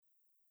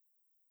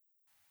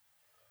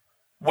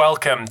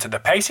Welcome to the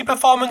Pacey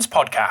Performance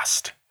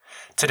Podcast.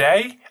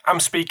 Today, I'm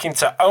speaking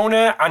to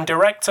owner and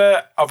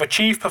director of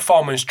Achieve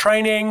Performance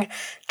Training,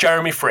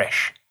 Jeremy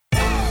Frisch.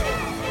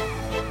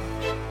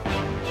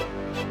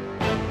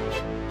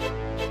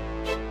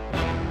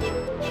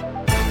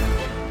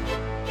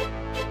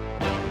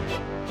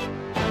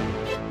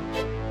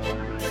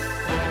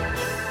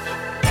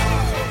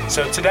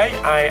 So today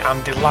I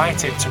am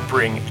delighted to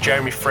bring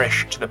Jeremy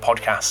Frisch to the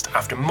podcast.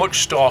 After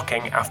much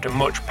stalking, after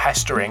much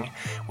pestering,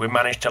 we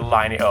managed to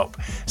line it up.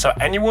 So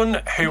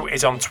anyone who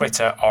is on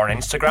Twitter or on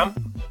Instagram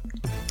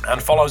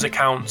and follows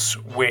accounts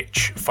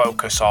which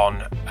focus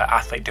on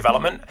athlete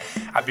development,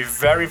 I'd be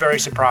very, very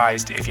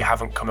surprised if you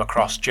haven't come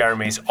across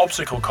Jeremy's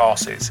obstacle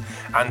courses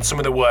and some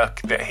of the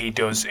work that he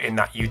does in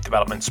that youth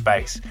development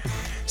space.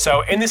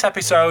 So in this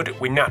episode,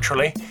 we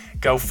naturally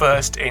go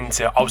first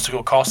into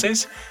obstacle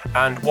courses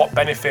and what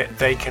benefit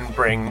they can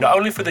bring, not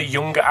only for the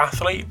younger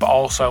athlete, but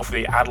also for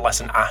the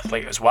adolescent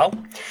athlete as well.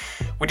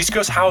 We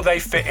discuss how they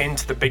fit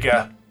into the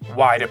bigger,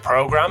 wider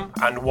program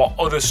and what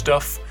other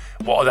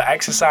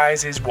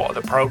exercises, what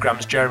other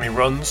programs Jeremy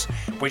runs,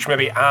 which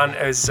maybe aren't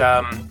as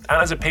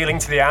appealing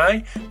to the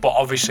eye, but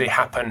obviously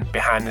happen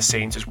behind the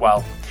scenes as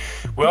well.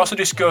 We also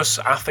discuss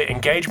athlete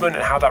engagement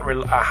and how that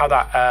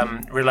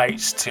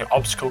relates to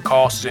obstacle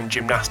courses in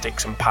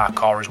gymnastics and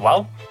parkour as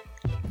well.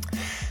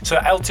 So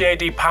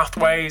LTAD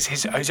pathways,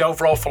 his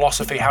overall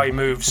philosophy, how he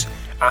moves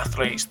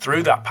athletes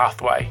through that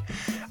pathway,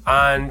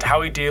 and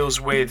how he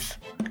deals with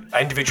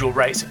individual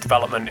rates of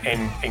development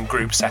in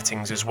group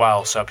settings as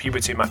well. So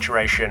puberty,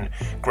 maturation,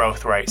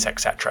 growth rates,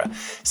 etc.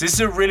 So this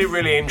is a really,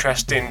 really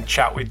interesting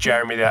chat with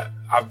Jeremy that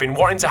I've been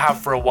wanting to have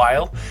for a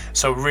while.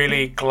 So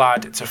really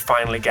glad to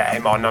finally get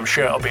him on. I'm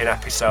sure it'll be an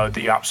episode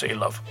that you absolutely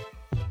love.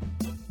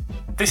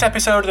 This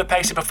episode of the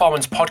Pacey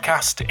Performance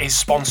Podcast is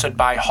sponsored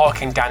by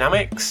Hawkin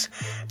Dynamics,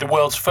 the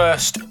world's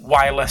first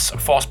wireless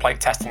force plate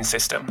testing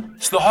system.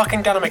 So the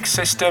Hawkin Dynamics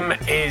system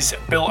is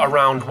built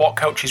around what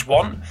coaches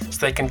want,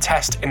 so they can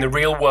test in the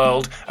real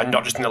world and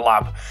not just in the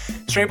lab.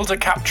 So you're able to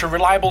capture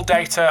reliable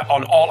data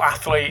on all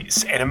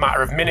athletes in a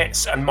matter of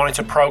minutes and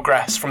monitor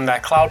progress from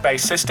their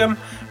cloud-based system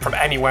from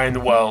anywhere in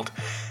the world.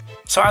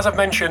 So as I've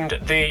mentioned,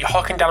 the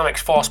Hawkin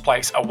Dynamics force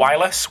plates are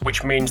wireless,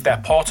 which means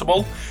they're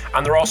portable,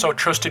 and they're also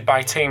trusted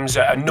by teams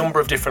at a number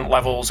of different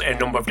levels in a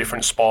number of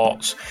different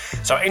sports.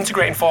 So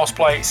integrating force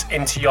plates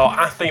into your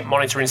athlete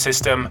monitoring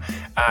system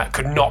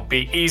could not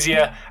be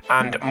easier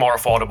and more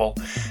affordable.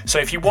 So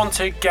if you want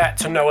to get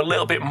to know a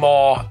little bit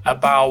more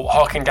about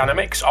Hawkin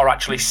Dynamics or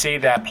actually see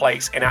their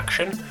plates in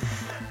action,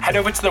 head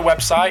over to the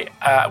website,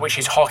 which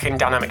is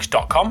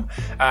hawkindynamics.com,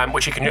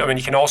 which you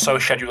can also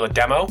schedule a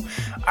demo,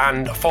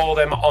 and follow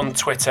them on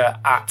Twitter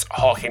at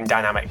Hawkin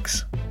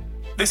Dynamics.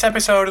 This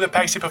episode of the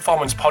Pacey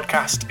Performance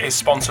Podcast is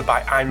sponsored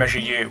by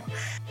iMeasureU.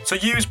 So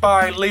used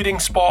by leading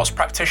sports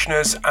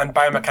practitioners and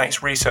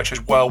biomechanics researchers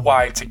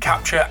worldwide to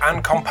capture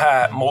and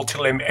compare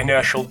multi-limb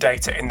inertial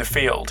data in the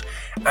field,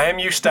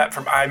 IMU Step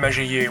from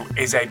iMeasureU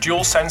is a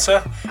dual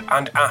sensor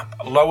and app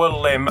lower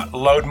limb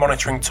load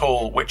monitoring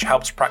tool which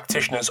helps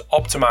practitioners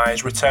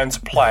optimize return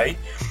to play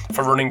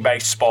for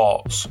running-based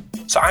sports.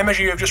 So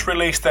iMeasureU have just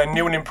released their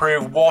new and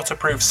improved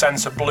waterproof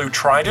sensor Blue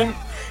Trident,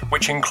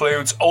 which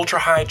includes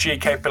ultra-high G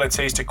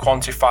capabilities to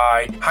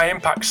quantify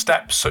high-impact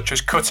steps such as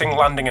cutting,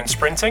 landing and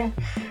sprinting,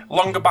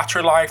 longer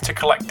battery life to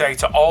collect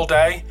data all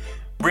day,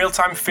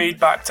 real-time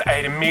feedback to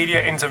aid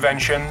immediate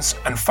interventions,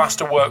 and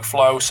faster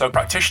workflow so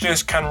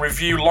practitioners can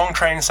review long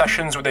training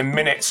sessions within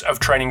minutes of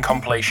training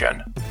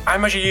completion.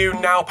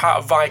 iMeasureU, now part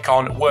of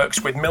Vicon,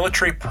 works with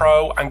military,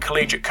 pro and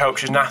collegiate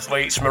coaches and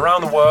athletes from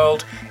around the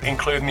world,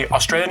 including the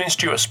Australian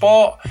Institute of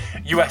Sport,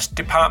 US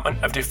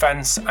Department of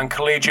Defense and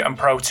collegiate and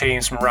pro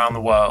teams from around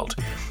the world.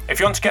 If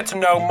you want to get to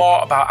know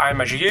more about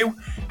iMeasureU,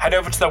 head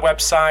over to their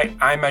website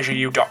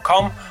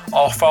iMeasureU.com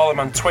or follow them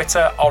on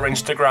Twitter or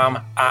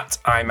Instagram at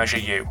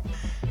iMeasureU.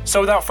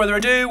 So without further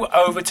ado,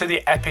 over to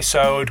the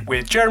episode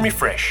with Jeremy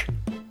Frisch.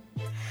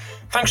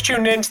 Thanks for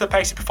tuning in to the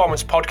Pacey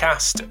Performance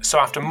Podcast. So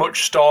after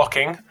much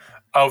stalking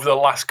over the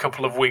last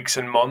couple of weeks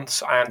and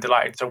months, I am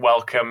delighted to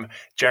welcome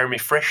Jeremy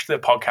Frisch to the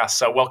podcast.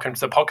 So welcome to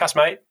the podcast,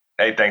 mate.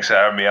 Hey, thanks for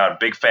having me on.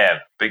 Big fan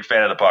of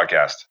the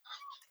podcast.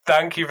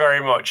 Thank you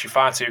very much. You're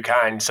far too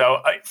kind.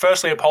 So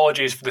firstly,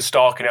 apologies for the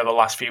stalking over the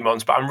last few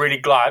months, but I'm really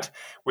glad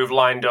we've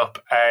lined up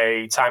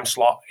a time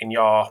slot in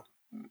your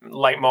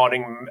late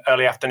morning,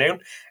 early afternoon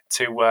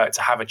to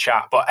have a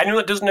chat. But anyone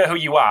that doesn't know who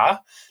you are,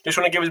 just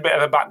want to give us a bit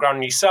of a background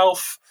on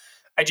yourself,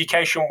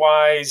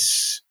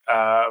 education-wise,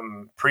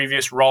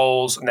 previous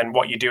roles, and then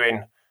what you're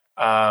doing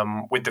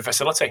with the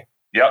facility.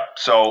 Yep.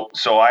 So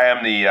I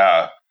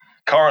am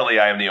currently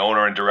I am the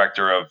owner and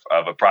director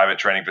of a private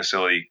training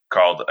facility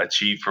called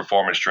Achieve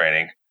Performance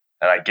Training.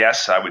 And I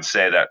guess I would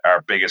say that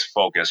our biggest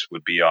focus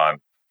would be on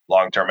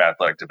long-term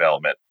athletic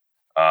development.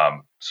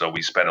 So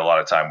we spend a lot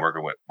of time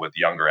working with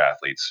younger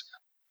athletes.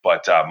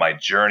 But my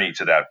journey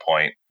to that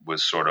point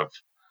was sort of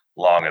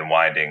long and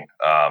winding.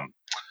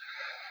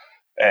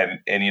 And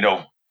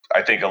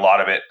I think a lot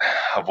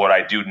of what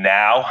I do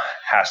now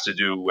has to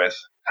do with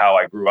how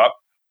I grew up.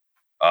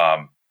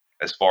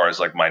 as far as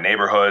like my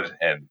neighborhood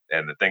and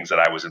the things that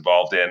I was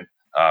involved in.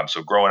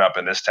 So growing up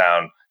in this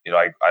town,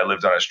 I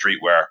lived on a street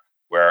where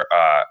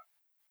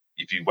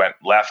if you went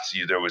left,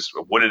 there was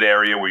a wooded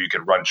area where you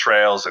could run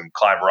trails and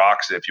climb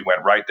rocks. If you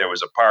went right, there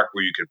was a park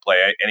where you could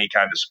play any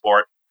kind of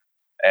sport.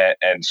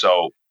 And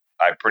so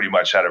I pretty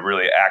much had a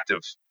really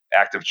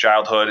active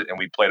childhood, and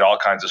we played all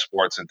kinds of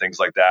sports and things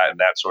like that. And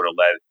that sort of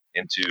led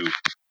into,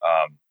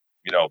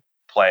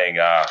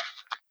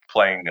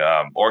 playing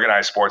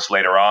organized sports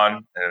later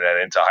on, and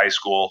then into high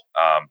school.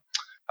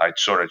 I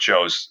sort of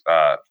chose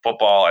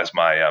football as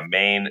my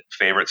main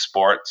favorite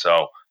sport.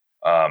 So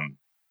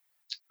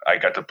I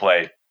got to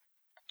play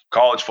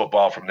college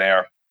football from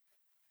there,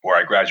 where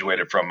I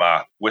graduated from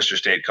Worcester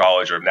State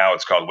College, or now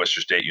it's called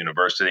Worcester State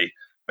University.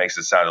 Makes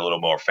it sound a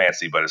little more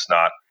fancy, but it's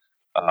not.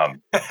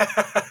 And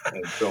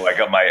so I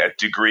got my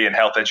degree in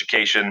health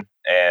education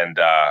and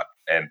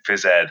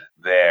phys ed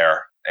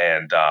there.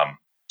 And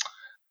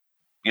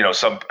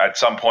at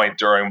some point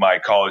during my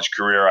college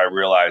career, I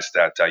realized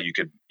that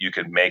you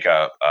could make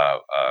a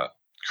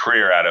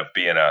career out of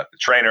being a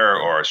trainer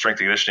or a strength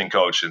and conditioning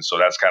coach, and so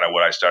that's kind of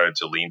what I started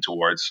to lean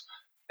towards.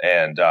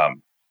 And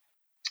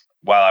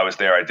while I was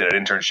there, I did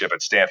an internship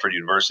at Stanford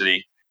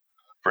University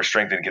for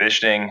strength and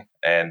conditioning,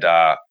 and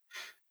I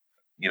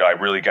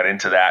really got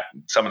into that.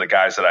 Some of the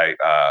guys that I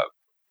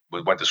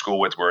went to school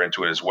with were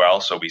into it as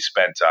well. So we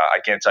spent I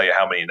can't tell you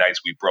how many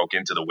nights we broke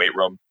into the weight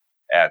room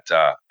at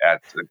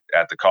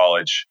the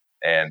college,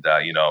 and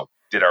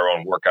did our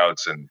own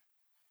workouts, and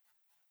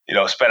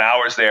spent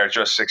hours there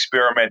just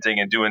experimenting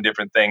and doing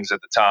different things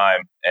at the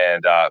time.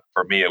 And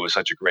for me, it was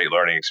such a great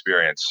learning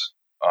experience.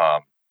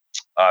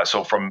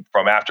 So from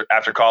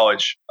after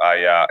college,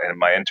 in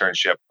my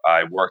internship,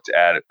 I worked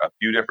at a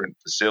few different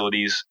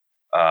facilities.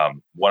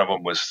 One of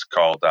them was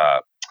called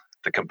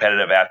the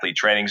Competitive Athlete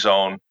Training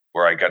Zone,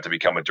 where I got to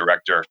become a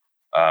director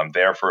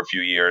there for a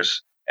few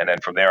years. And then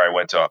from there, I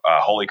went to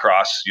Holy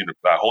Cross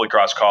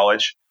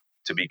College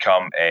to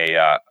become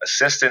a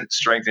assistant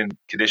strength and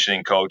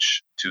conditioning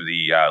coach to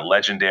the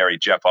legendary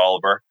Jeff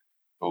Oliver,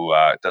 who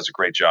does a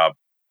great job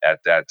at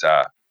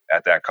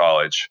that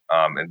college.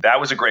 And that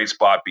was a great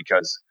spot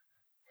because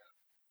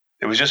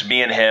it was just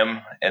me and him,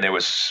 and there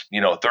was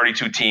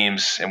 32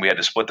 teams, and we had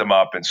to split them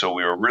up, and so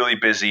we were really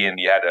busy. And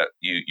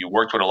you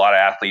worked with a lot of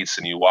athletes,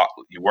 and you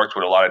worked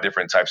with a lot of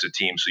different types of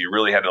teams, so you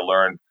really had to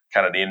learn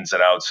kind of the ins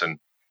and outs and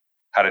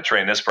how to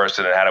train this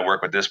person and how to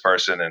work with this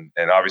person,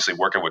 and obviously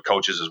working with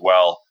coaches as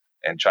well,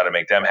 and try to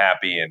make them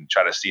happy and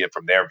try to see it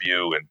from their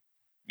view, and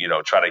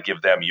try to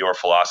give them your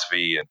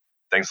philosophy and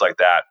things like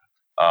that.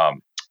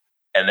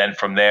 And then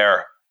from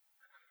there,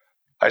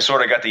 I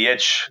sort of got the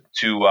itch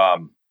to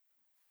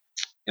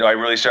I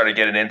really started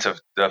getting into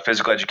the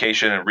physical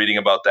education and reading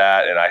about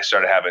that, and I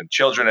started having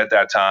children at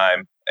that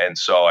time. And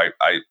so I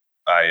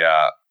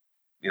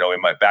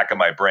in my back of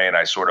my brain,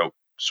 I sort of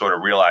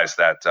realized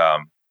that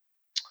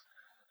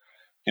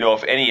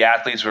if any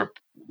athletes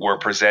were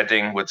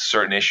presenting with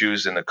certain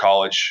issues in the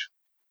college,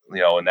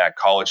 in that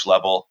college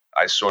level,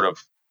 I sort of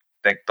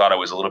thought it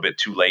was a little bit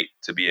too late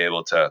to be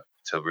able to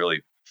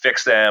really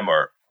fix them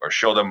or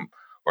show them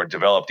or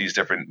develop these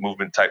different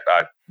movement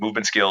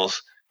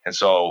skills. And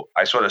so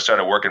I sort of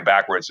started working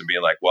backwards and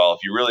being like, well, if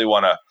you really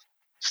want to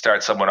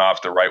start someone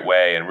off the right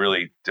way and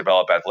really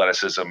develop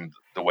athleticism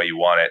the way you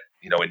want it,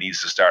 it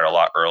needs to start a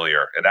lot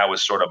earlier. And that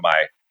was sort of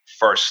my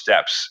first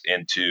steps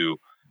into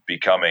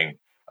becoming,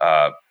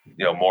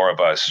 more of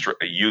a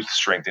youth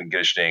strength and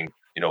conditioning,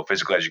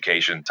 physical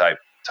education type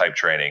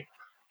training.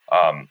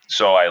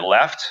 So I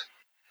left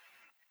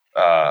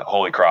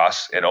Holy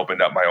Cross and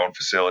opened up my own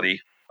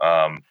facility.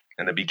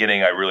 In the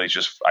beginning, I really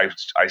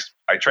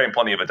I trained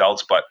plenty of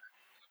adults, but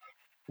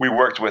we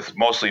worked with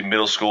mostly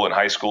middle school and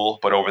high school.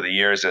 But over the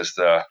years,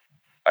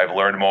 I've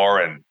learned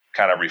more and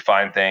kind of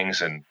refined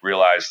things and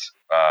realized,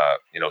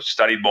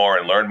 studied more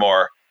and learned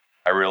more,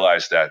 I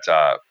realized that,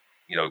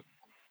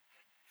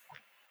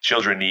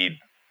 children need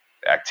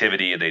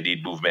activity, and they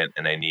need movement,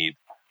 and they need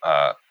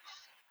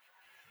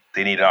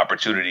an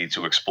opportunity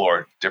to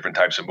explore different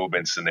types of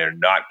movements, and they're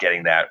not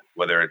getting that,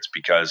 whether it's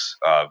because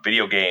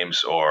video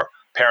games or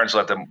parents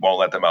won't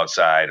let them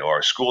outside,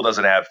 or school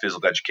doesn't have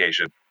physical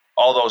education.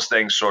 All those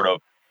things sort of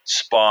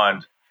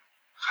spawned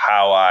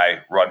how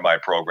I run my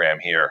program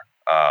here.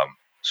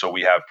 So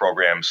we have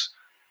programs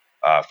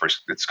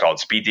it's called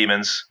Speed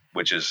Demons,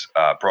 which is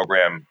a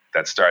program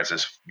that starts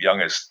as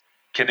young as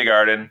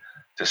kindergarten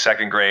to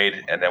second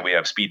grade. And then we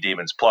have Speed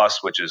Demons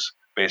Plus, which is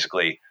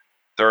basically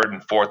third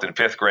and fourth and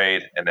fifth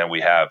grade. And then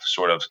we have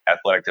sort of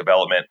athletic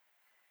development,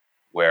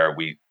 where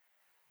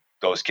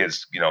those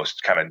kids,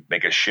 kind of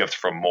make a shift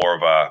from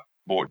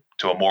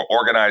to a more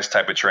organized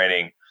type of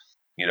training,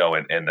 in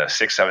the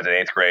 6th, 7th, and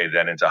 8th grade.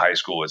 Then into high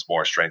school is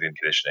more strength and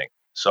conditioning.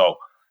 So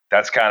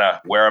that's kind of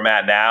where I'm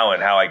at now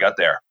and how I got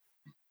there.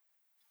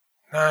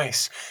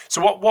 Nice. So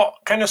what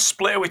kind of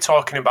split are we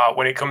talking about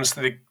when it comes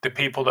to the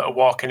people that are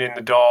walking in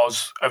the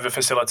doors of the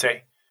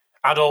facility?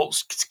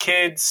 Adults,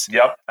 kids?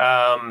 Yep.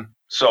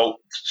 So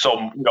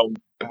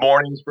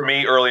mornings for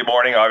me, early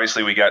morning,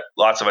 obviously we got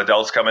lots of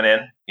adults coming in,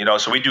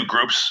 so we do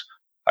groups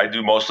I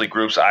do mostly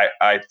groups.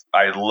 I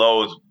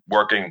loathe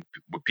working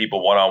with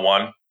people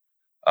one-on-one.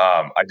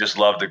 I just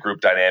love the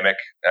group dynamic.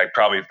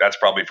 That's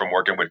probably from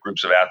working with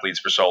groups of athletes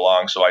for so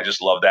long. So I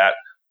just love that.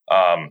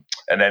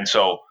 And then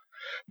so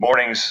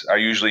mornings are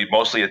usually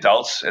mostly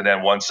adults, and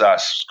then once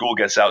school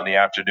gets out in the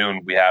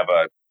afternoon, we have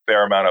a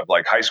fair amount of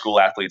like high school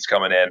athletes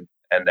coming in,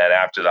 and then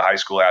after the high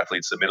school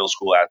athletes, the middle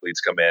school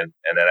athletes come in,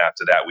 and then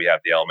after that, we have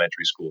the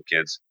elementary school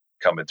kids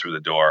coming through the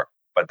door.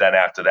 But then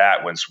after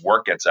that, once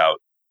work gets out,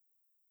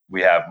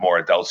 we have more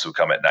adults who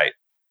come at night.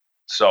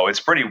 So it's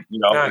pretty,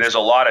 Nice. There's a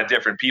lot of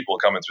different people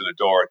coming through the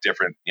door,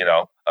 different,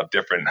 of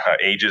different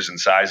ages and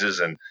sizes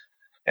and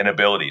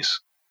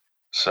abilities.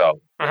 So.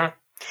 Mm-hmm.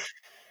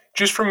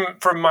 Just from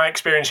my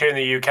experience here in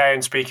the UK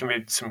and speaking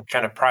with some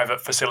kind of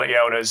private facility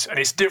owners, and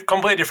it's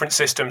completely different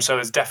system, so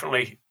there's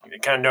definitely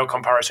kind of no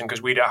comparison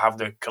because we don't have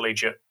the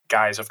collegiate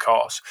guys, of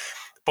course.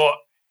 But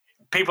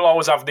people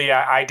always have the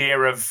idea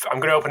of, I'm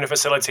going to open a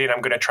facility and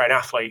I'm going to train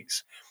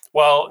athletes.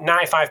 Well,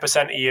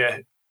 95%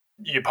 of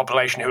your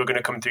population who are going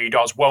to come through your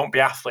doors won't be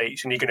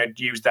athletes, and you're going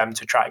to use them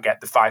to try to get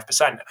the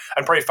 5%.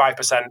 And probably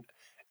 5%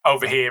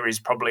 over here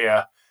is probably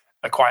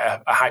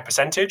quite a high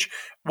percentage.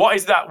 What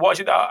is that? What is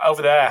it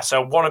over there?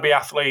 So wannabe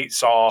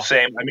athletes or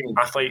same? I mean,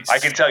 athletes. I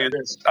can tell you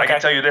this. Okay. I can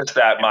tell you this,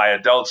 that my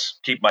adults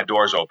keep my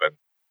doors open.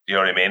 You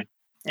know what I mean?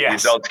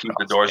 Yes. The adults keep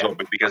the doors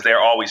open because they're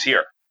always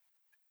here.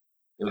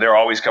 They're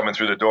always coming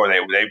through the door.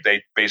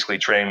 They basically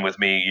train with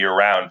me year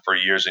round for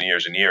years and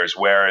years and years.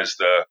 Whereas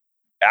the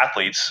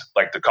athletes,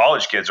 like the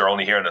college kids, are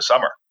only here in the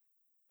summer.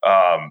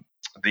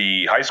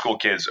 The high school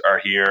kids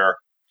are here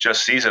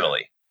just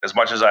seasonally. As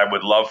much as I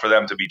would love for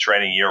them to be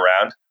training year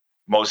round,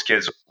 most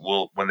kids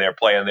will, when they're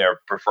playing their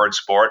preferred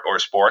sport or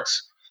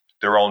sports,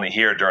 they're only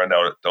here during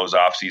those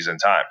off-season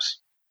times.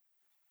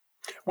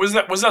 Was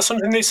that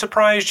something that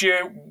surprised you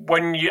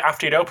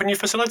after you'd opened your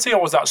facility,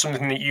 or was that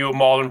something that you were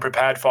more than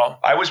prepared for?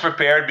 I was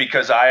prepared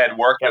because I had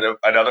worked at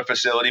another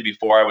facility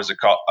before I was a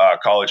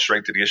college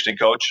strength and conditioning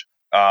coach,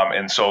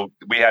 and so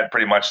we had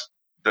pretty much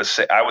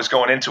I was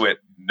going into it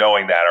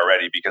knowing that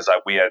already because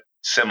we had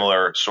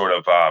similar sort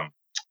of.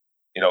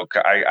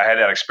 I had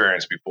that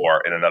experience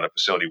before in another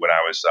facility when I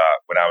was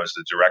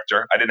the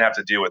director. I didn't have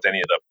to deal with any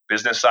of the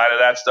business side of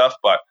that stuff,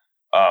 but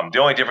the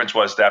only difference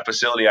was that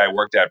facility I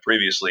worked at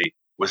previously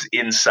was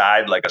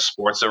inside like a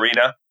sports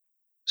arena.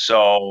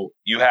 So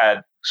you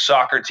had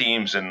soccer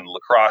teams and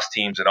lacrosse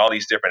teams and all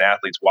these different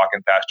athletes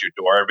walking past your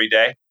door every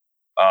day.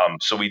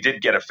 So we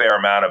did get a fair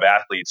amount of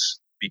athletes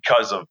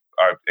because of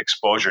our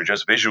exposure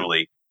just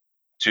visually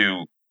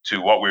to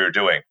what we were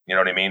doing. You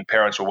know what I mean?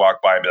 Parents would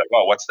walk by and be like,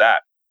 "Oh, what's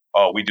that?"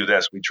 "Oh, we do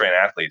this. We train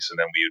athletes," and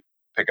then we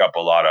pick up a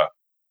lot of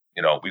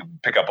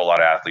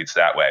athletes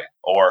that way.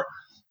 Or,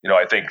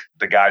 I think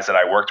the guys that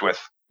I worked with,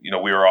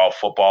 we were all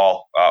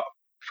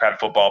had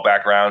football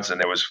backgrounds,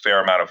 and there was a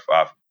fair amount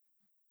of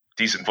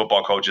decent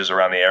football coaches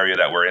around the area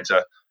that were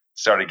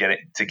started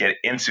to get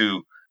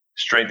into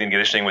strength and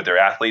conditioning with their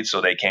athletes,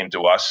 so they came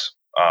to us.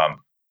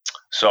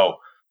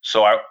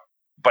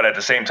 But at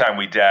the same time,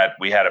 we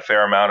had a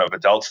fair amount of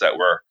adults that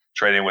were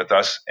training with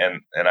us,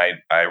 and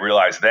I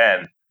realized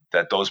then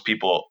that those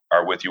people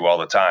are with you all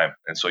the time.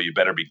 And so you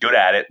better be good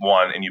at it,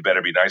 one, and you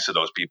better be nice to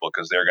those people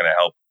because they're going to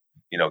help,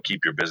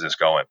 keep your business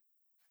going.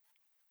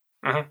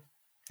 Mm-hmm.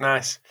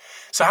 Nice.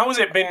 So how has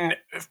it been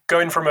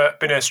going from I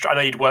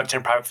know you'd worked in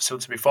a private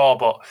facility before,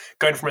 but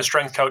going from a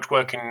strength coach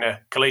working in a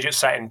collegiate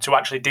setting to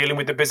actually dealing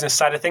with the business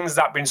side of things, has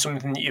that been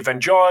something that you've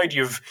enjoyed,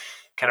 you've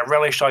kind of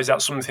relished, or is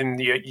that something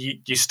that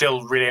you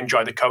still really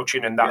enjoy the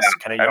coaching and that's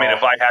kind of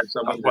if I had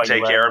someone to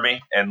take care of me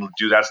and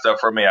do that stuff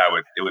for me,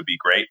 it would be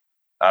great.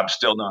 I'm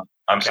still not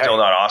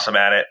awesome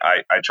at it.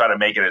 I try to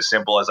make it as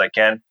simple as I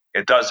can.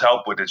 It does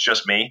help with it's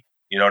just me.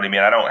 You know what I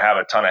mean? I don't have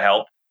a ton of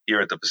help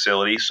here at the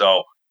facility,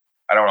 so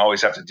I don't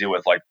always have to deal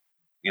with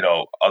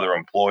other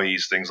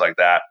employees, things like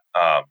that.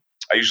 I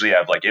usually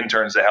have like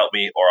interns to help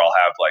me, or I'll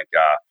have like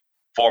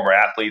former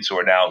athletes who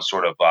are now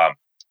sort of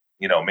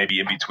maybe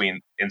in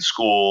between in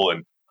school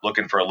and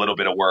looking for a little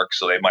bit of work,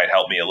 so they might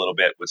help me a little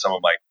bit with some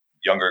of my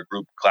younger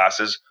group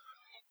classes.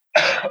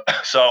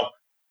 So,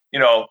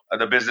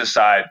 the business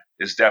side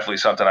is definitely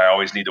something I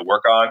always need to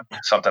work on,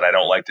 something I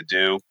don't like to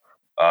do.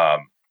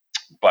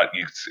 But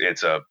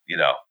it's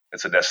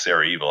a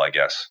necessary evil, I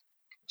guess.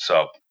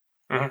 So,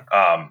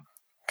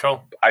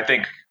 cool. I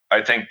think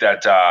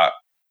that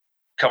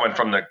coming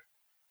from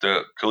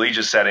the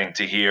collegiate setting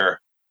to here,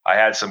 I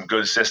had some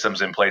good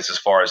systems in place as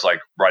far as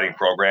like writing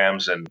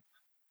programs and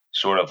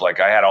sort of like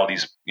I had all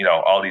these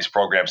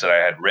programs that I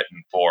had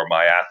written for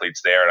my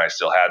athletes there, and I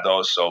still had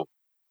those. So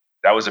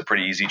that was a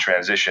pretty easy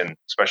transition,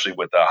 especially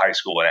with the high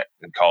school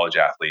and college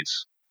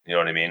athletes. You know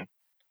what I mean?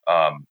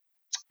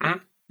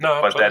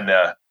 No, but then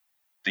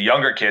the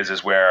younger kids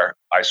is where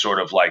I sort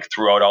of like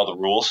threw out all the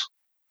rules.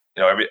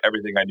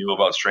 Everything I knew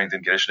about strength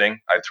and conditioning,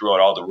 I threw out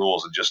all the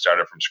rules and just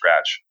started from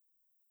scratch.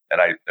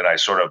 And I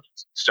sort of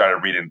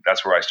started reading.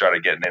 That's where I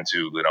started getting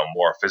into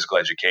more physical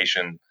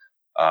education.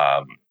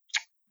 I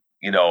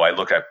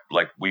look at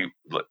like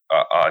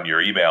on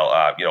your email,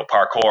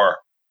 parkour,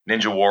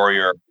 Ninja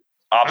Warrior,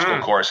 obstacle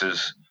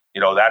courses,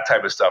 that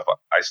type of stuff.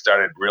 I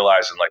started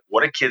realizing like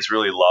what do kids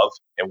really love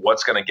and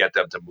what's going to get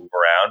them to move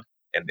around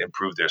and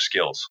improve their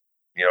skills.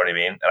 You know what I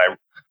mean? And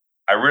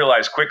I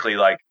realized quickly,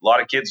 like a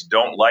lot of kids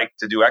don't like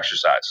to do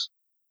exercise.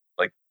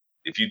 Like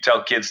if you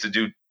tell kids to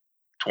do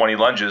 20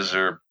 lunges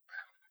or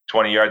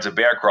 20 yards of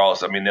bear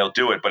crawls, I mean, they'll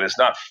do it, but it's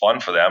not fun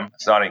for them.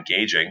 It's not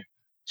engaging.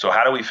 So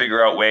how do we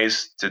figure out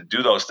ways to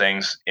do those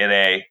things in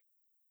an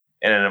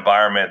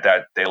environment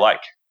that they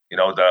like,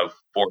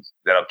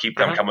 that'll keep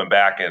them coming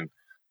back. And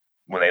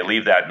when they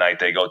leave that night,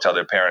 they go tell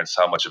their parents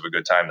how much of a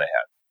good time they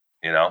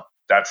had.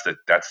 That's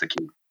the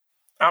key.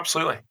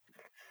 Absolutely.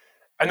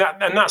 And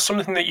that's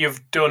something that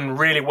you've done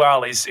really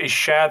well is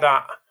share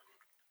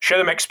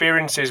them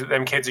experiences that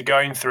them kids are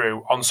going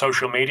through on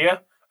social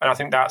media. And I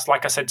think that's,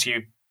 like I said to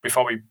you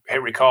before we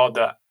hit record,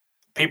 that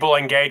people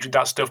engage with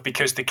that stuff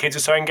because the kids are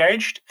so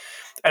engaged.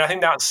 And I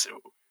think that's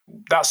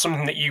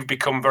something that you've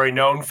become very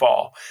known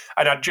for.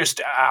 And I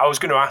was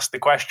going to ask the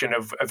question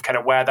of kind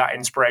of where that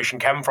inspiration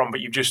came from, but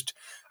you've just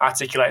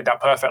articulated that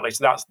perfectly.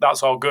 So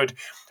that's all good.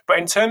 But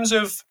in terms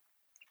of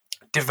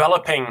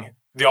developing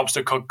the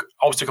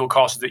obstacle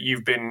courses that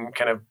you've been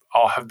kind of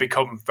or have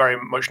become very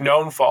much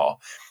known for,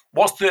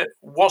 what's the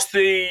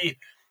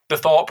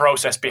thought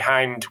process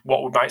behind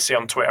what we might see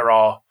on Twitter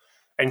or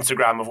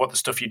Instagram of what the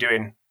stuff you're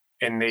doing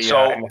in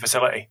the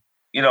facility?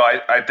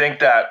 I think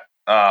that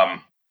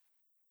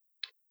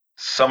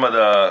some of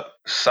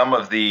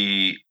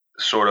the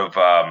sort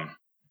of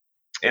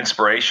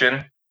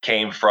inspiration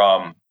came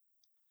from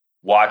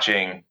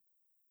watching,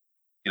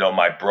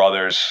 my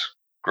brothers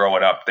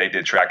growing up. They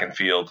did track and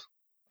field.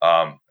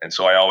 And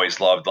so I always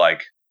loved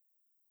like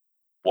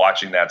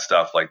watching that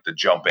stuff, like the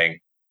jumping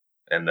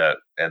and the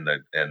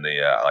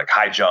like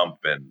high jump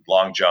and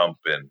long jump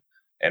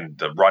and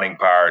the running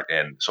part.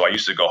 And so I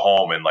used to go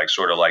home and like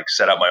sort of like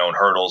set up my own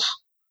hurdles.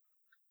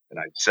 And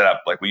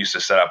we used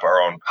to set up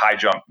our own high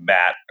jump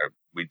mat. Or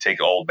we'd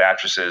take old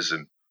mattresses,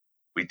 and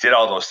we did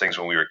all those things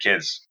when we were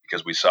kids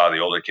because we saw the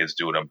older kids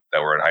doing them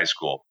that were in high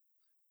school.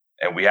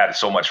 And we had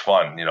so much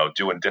fun,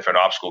 doing different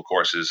obstacle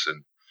courses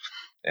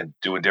and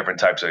doing different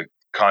types of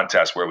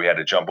contests where we had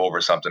to jump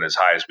over something as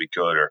high as we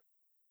could, or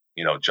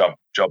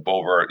jump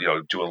over,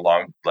 doing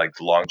long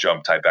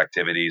jump type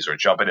activities, or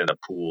jumping in the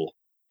pool,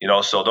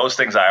 so those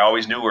things I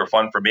always knew were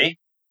fun for me.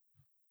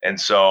 And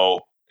so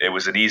it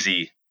was an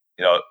easy,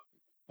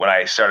 when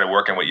I started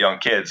working with young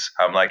kids,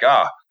 I'm like,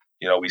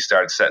 we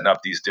started setting up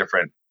these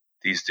different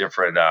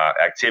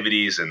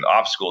activities and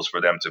obstacles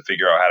for them to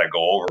figure out how to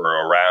go over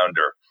or around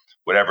or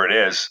whatever it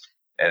is.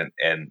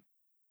 And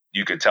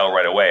you could tell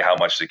right away how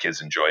much the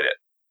kids enjoyed it.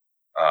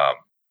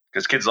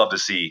 Because kids love to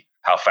see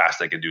how fast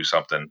they can do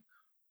something,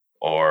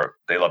 or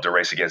they love to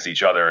race against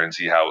each other and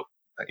see how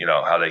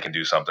they can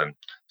do something.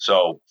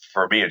 So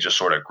for me, it just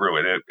sort of grew.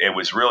 It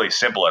was really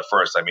simple at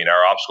first. I mean,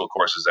 our obstacle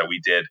courses that we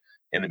did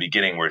in the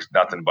beginning were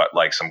nothing but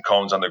like some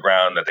cones on the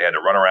ground that they had to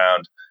run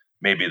around.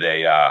 Maybe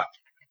they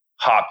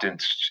hopped in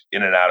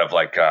and out of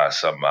like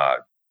some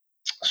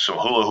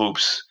hula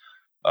hoops.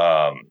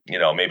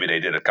 Maybe they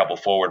did a couple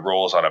forward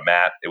rolls on a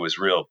mat. It was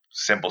real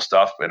simple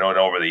stuff. And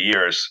over the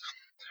years,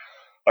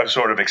 I've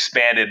sort of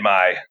expanded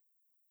my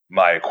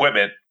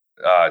equipment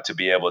to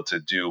be able to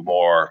do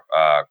more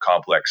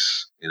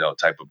complex,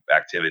 type of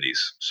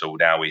activities. So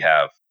now we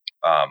have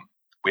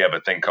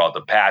a thing called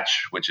the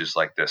Patch, which is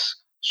like this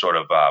sort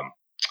of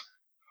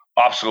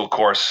obstacle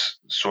course,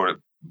 sort of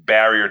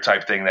barrier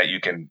type thing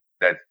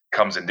that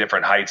comes in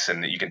different heights,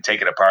 and you can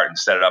take it apart and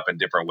set it up in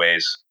different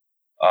ways.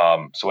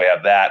 So we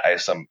have that. I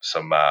have some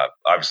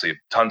obviously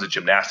tons of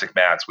gymnastic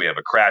mats. We have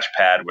a crash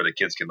pad where the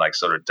kids can like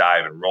sort of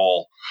dive and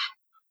roll.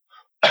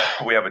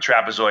 We have a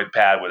trapezoid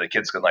pad where the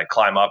kids can like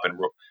climb up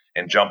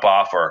and jump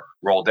off or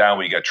roll down.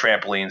 We got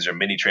trampolines or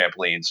mini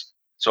trampolines.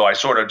 So I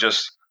sort of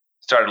just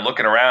started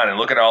looking around and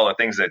looking at all the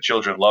things that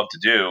children love to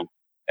do,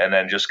 and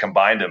then just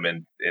combined them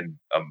in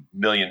a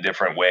million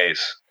different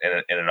ways in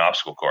an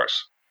obstacle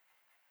course.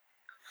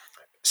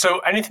 So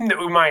anything that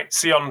we might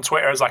see on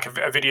Twitter as like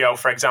a video,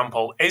 for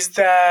example, is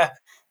there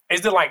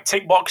like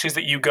tick boxes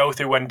that you go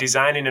through when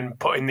designing and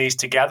putting these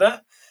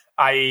together?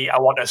 I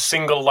want a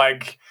single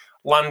leg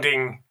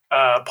landing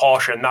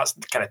portion, that's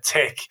kind of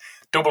tick.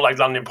 Double leg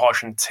landing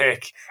portion,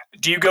 tick.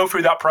 Do you go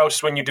through that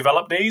process when you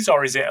develop these,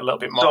 or is it a little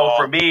bit more? So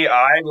for me,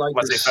 I like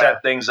to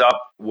set things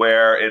up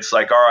where it's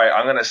like, all right,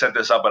 I'm going to set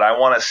this up, but I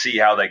want to see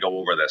how they go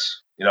over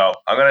this.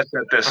 I'm going to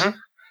set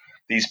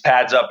these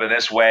pads up in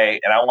this way,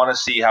 and I want to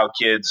see how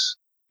kids,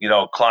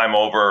 climb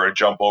over or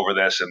jump over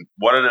this, and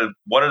what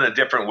are the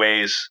different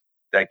ways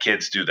that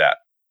kids do that.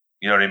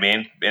 You know what I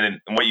mean? And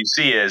what you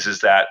see is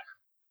that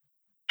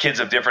kids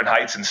of different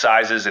heights and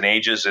sizes and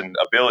ages and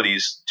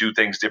abilities do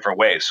things different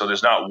ways. So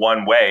there's not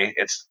one way.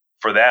 It's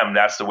for them.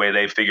 That's the way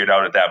they figured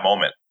out at that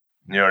moment.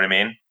 You know what I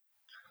mean?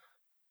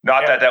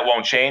 Not that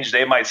won't change.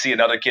 They might see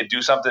another kid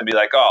do something and be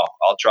like, oh,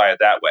 I'll try it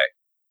that way.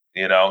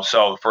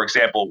 So for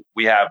example,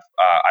 we have,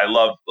 I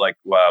love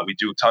we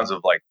do tons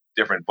of like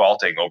different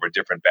vaulting over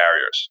different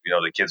barriers.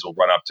 The kids will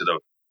run up to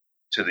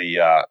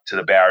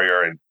the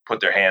barrier and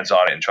put their hands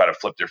on it and try to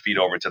flip their feet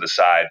over to the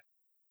side.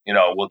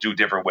 we'll do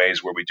different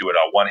ways where we do it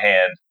on one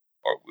hand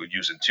or we're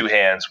using two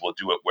hands. We'll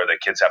do it where the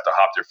kids have to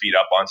hop their feet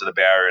up onto the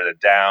barrier and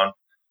down.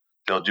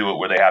 They'll do it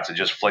where they have to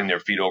just fling their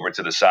feet over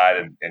to the side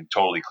and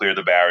totally clear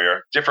the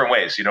barrier. Different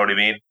ways, you know what I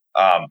mean?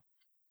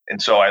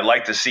 And so I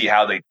like to see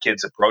how the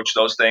kids approach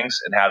those things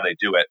and how they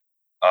do it.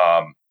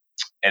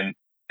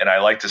 And I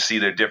like to see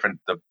the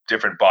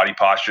different body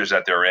postures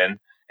that they're in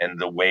and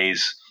the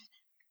ways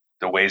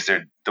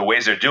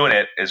they're doing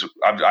it is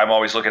I'm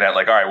always looking at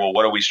like, all right, well,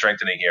 what are we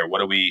strengthening here?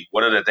 What are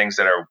the things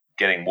that are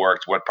getting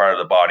worked? What part of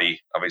the body?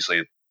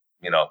 Obviously,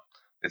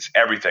 it's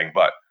everything,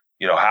 but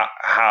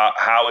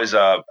how is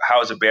a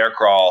bear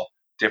crawl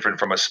different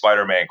from a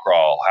Spider-Man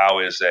crawl? How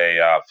is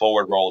a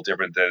forward roll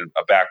different than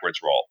a backwards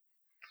roll?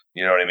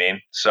 You know what I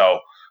mean? So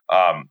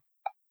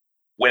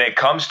when it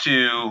comes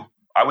to,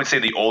 I would say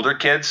the older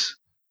kids,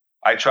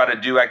 I try to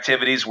do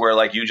activities where,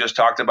 like you just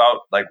talked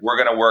about, like we're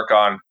going to work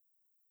on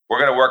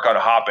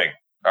hopping.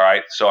 All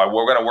right. So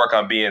we're going to work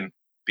on being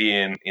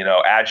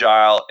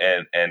agile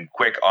and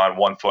quick on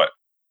one foot.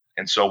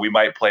 And so we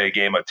might play a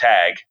game of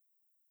tag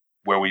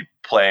where we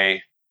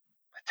play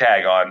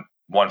tag on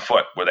one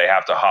foot where they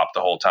have to hop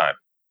the whole time.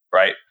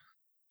 Right.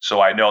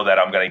 So I know that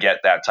I'm going to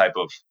get that type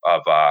of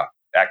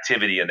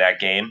activity in that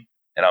game,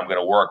 and we're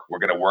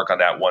going to work on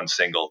that one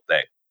single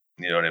thing.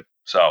 You know what I mean?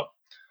 So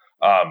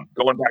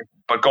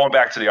going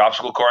back to the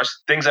obstacle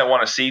course, things I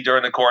want to see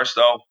during the course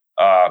though,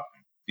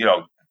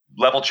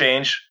 level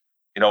change,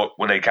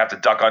 when they have to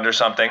duck under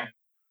something,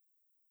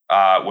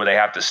 where they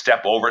have to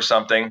step over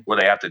something, where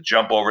they have to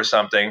jump over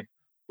something,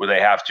 where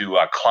they have to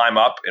climb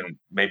up and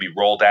maybe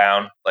roll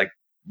down, like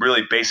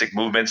really basic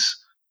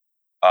movements,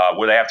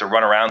 where they have to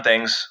run around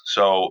things.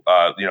 So,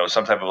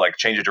 some type of like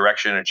change of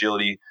direction,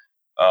 agility,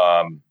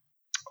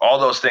 all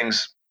those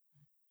things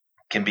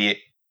can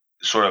be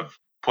sort of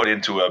put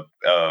into an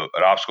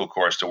obstacle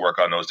course to work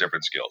on those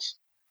different skills.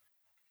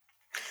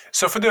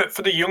 So for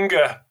the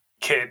younger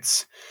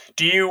kids,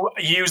 do you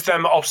use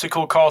them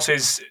obstacle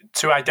courses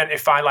to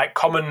identify like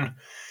common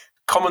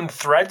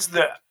threads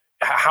that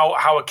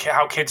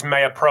how kids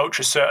may approach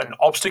a certain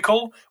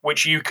obstacle,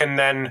 which you can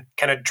then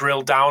kind of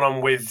drill down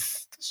on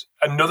with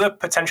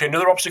potentially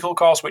another obstacle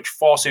course which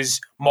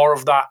forces more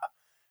of that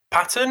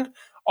pattern?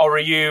 Or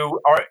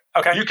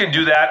okay? You can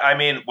do that. I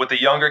mean, with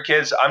the younger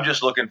kids, I'm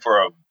just looking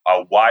for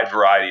a wide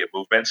variety of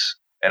movements,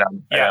 and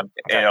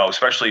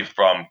especially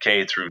from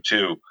K through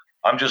 2,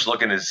 I'm just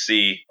looking to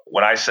see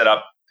when I set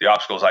up the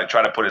obstacles, I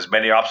try to put as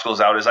many obstacles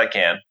out as I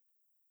can,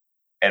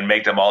 and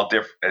make them all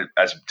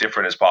as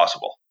different as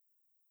possible.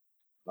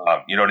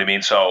 You know what I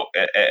mean? So,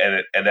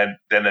 and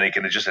then they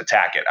can just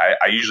attack it.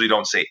 I usually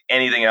don't say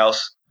anything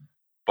else,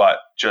 but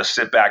just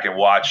sit back and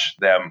watch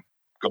them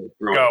go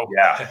through it.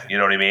 Yeah, you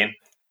know what I mean?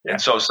 Yeah.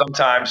 And so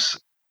sometimes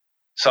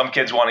some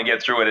kids want to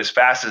get through it as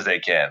fast as they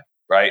can,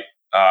 right?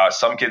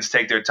 Some kids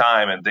take their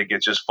time and think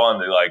it's just fun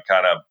to like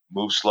kind of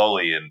move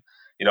slowly. And,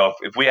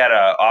 if we had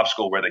an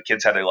obstacle where the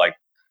kids had to like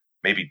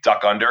maybe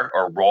duck under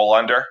or roll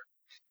under,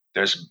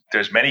 there's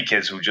many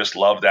kids who just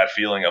love that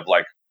feeling of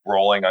like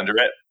rolling under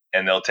it,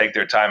 and they'll take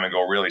their time and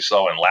go really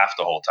slow and laugh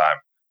the whole time.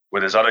 Where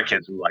there's other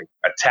kids who like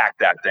attack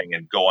that thing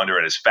and go under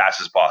it as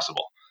fast as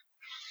possible.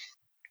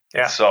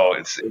 Yeah. So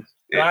it's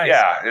nice.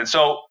 Yeah. And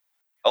so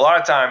a lot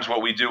of times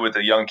what we do with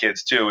the young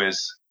kids too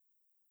is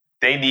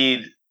they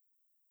need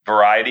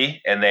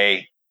variety and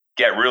they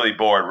get really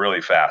bored really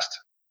fast.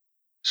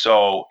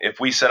 So if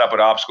we set up an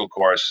obstacle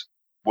course,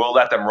 we'll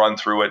let them run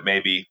through it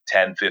maybe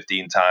 10,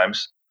 15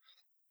 times.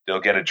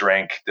 They'll get a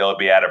drink. They'll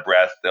be out of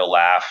breath. They'll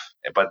laugh.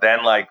 But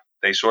then like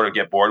they sort of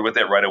get bored with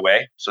it right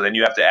away. So then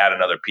you have to add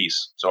another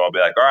piece. So I'll be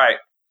like, all right,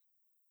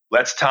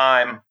 let's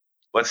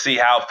see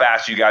how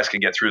fast you guys can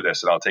get through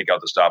this. And I'll take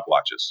out the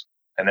stopwatches.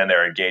 And then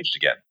they're engaged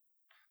again.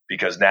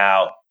 Because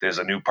now there's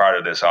a new part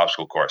of this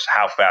obstacle course.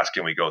 How fast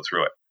can we go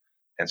through it?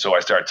 And so I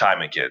start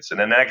timing kids. And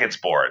then that gets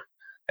bored.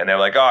 And they're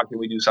like, oh, can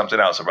we do something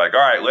else? I'm like, all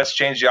right, let's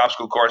change the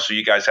obstacle course so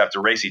you guys have to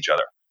race each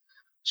other.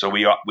 So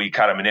we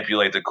kind of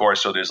manipulate the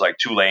course so there's like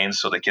 2 lanes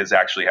so the kids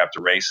actually have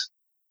to race,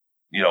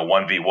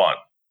 1v1.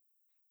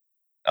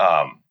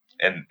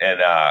 And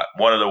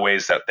one of the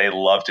ways that they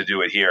love to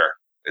do it here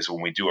is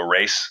when we do a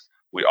race,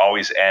 we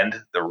always end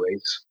the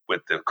race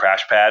with the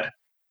crash pad.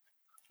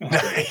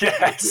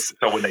 Yes.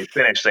 So when they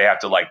finish, they have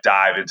to like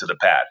dive into the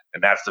pad,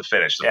 and that's the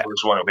finish. The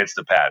first one who hits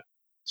the pad.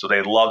 So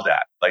they love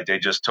that. Like they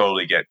just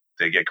totally get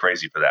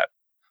crazy for that.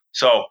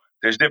 So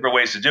there's different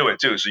ways to do it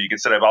too. So you can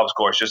set up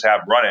obstacle course, just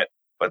have them run it,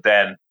 but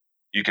then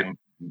you can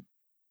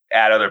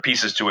add other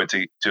pieces to it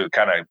to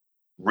kind of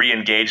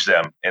re-engage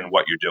them in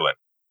what you're doing.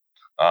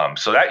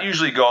 So that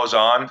usually goes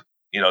on.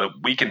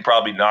 We can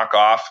probably knock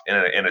off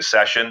in a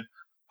session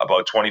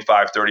about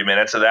 25, 30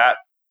 minutes of that.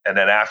 And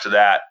then after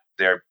that,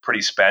 they're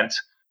pretty spent,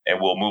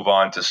 and we'll move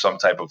on to some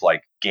type of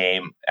like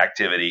game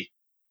activity,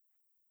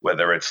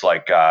 whether it's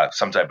like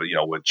some type of,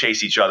 we'll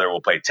chase each other,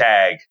 we'll play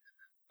tag.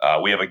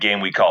 We have a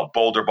game we call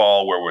Boulder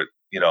Ball where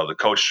the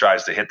coach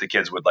tries to hit the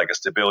kids with like a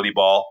stability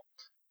ball.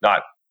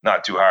 Not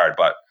too hard,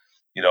 but,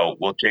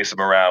 we'll chase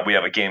them around. We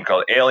have a game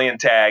called Alien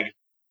Tag,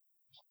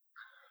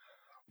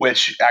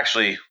 which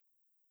actually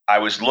I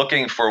was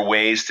looking for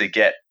ways to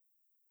get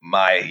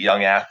my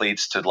young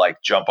athletes to like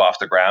jump off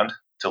the ground,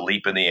 to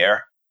leap in the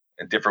air,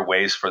 and different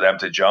ways for them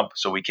to jump.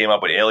 So we came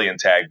up with Alien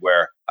Tag,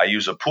 where I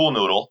use a pool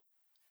noodle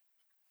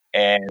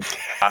and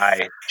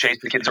I chase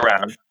the kids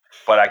around,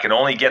 but I can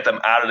only get them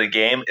out of the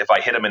game if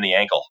I hit them in the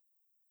ankle.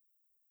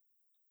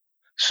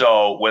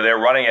 So when they're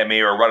running at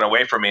me or running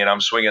away from me and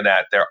I'm swinging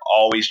that, they're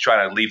always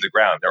trying to leave the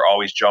ground. They're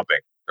always jumping.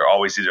 They're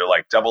always either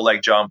like double leg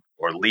jump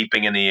or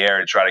leaping in the air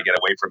and try to get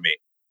away from me.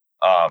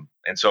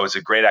 And so it's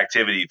a great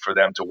activity for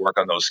them to work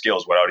on those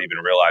skills without even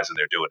realizing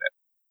they're doing it.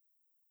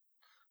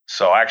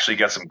 So I actually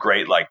get some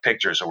great like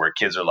pictures of where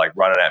kids are like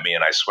running at me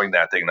and I swing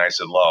that thing nice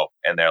and low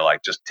and they're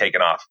like just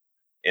taking off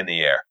in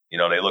the air. You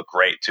know, they look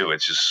great too.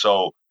 It's just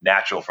so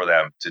natural for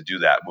them to do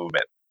that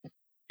movement.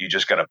 You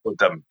just got to put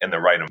them in the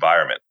right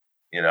environment,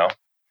 you know?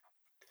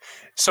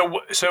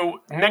 So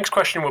next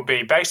question would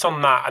be based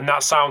on that, and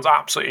that sounds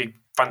absolutely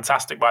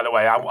fantastic, by the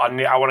way. I want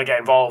to get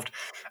involved.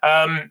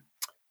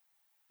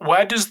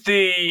 Where does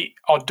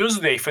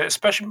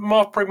especially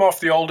probably more for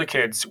the older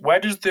kids, where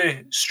does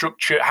the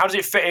structure, how does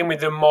it fit in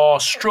with the more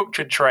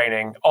structured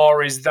training,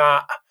 or is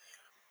that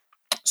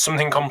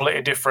something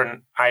completely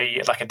different,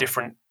 like a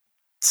different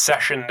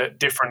session that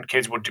different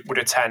kids would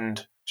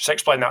attend? Just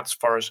explain that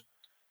for us.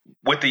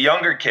 With the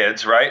younger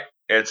kids, right?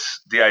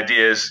 It's the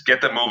idea is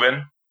get them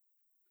moving.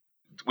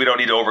 We don't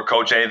need to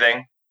overcoach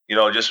anything. You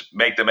know, just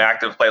make them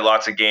active, play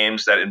lots of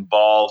games that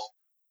involve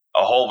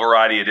a whole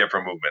variety of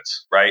different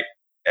movements, right?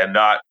 And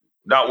not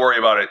worry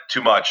about it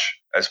too much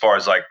as far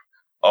as like,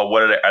 oh,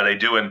 what are they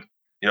doing?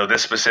 You know,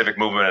 this specific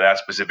movement or that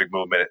specific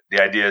movement.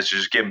 The idea is to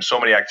just give them so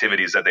many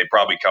activities that they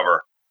probably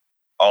cover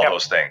all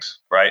those things,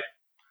 right?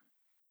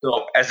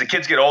 So as the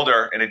kids get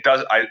older, and it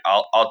does,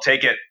 I'll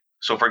take it.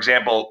 So for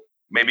example,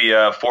 maybe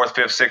fourth,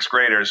 fifth, sixth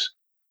graders,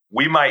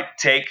 we might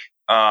take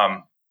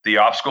the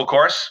obstacle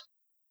course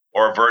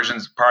or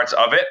parts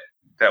of it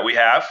that we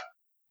have,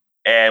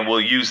 and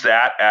we'll use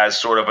that as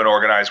sort of an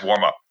organized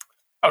warm up.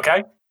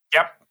 Okay.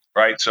 Yep.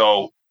 Right.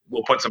 So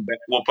we'll put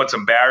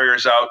some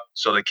barriers out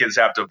so the kids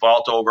have to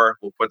vault over.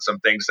 We'll put some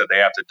things that they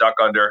have to duck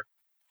under.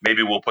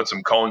 Maybe we'll put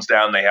some cones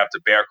down. They have to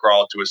bear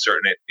crawl to a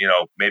certain,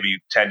 maybe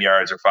 10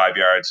 yards or 5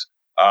 yards.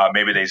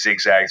 Maybe they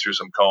zigzag through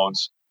some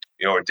cones,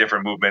 or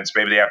different movements.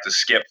 Maybe they have to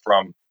skip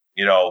from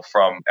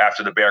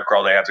after the bear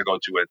crawl, they have to go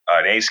to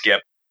an A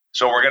skip.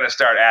 So we're going to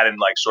start adding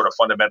like sort of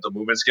fundamental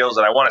movement skills.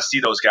 And I want to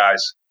see those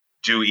guys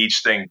do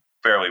each thing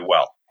fairly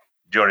well.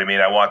 Do you know what I mean?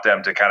 I want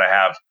them to kind of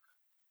have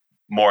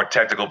more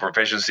technical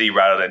proficiency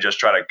rather than just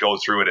try to go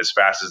through it as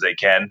fast as they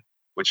can,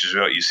 which is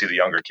what you see the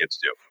younger kids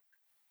do.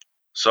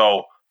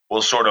 So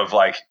we'll sort of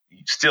like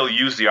still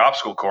use the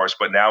obstacle course,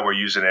 but now we're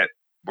using it.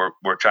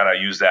 We're trying to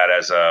use that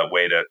as a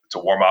way to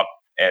warm up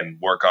and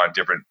work on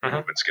different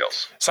movement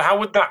skills. So how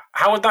would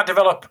that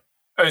develop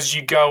as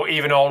you go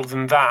even older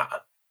than that?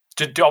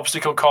 Do the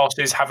obstacle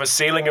courses have a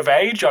ceiling of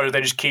age, or do they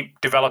just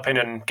keep developing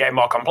and getting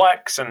more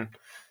complex and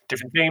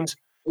different themes?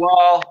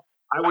 Well,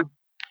 I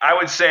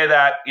would say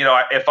that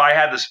if I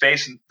had the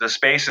space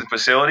and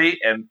facility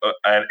and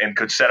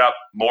could set up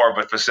more of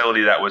a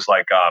facility that was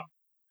like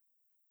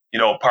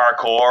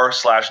parkour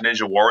 /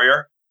 Ninja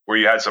Warrior, where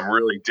you had some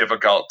really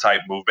difficult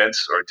type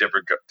movements or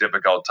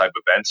difficult type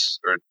events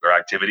or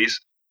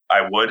activities,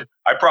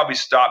 I'd probably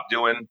stop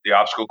doing the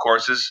obstacle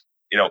courses,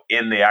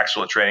 in the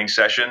actual training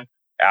session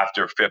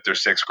after 5th or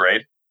 6th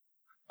grade.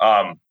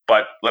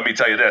 But let me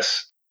tell you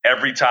this,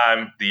 every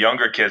time the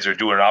younger kids are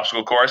doing an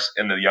obstacle course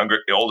and the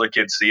older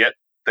kids see it,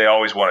 they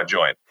always want to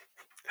join.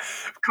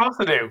 Of course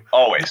they do.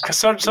 Always. Because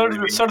so do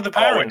the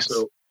parents.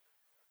 So,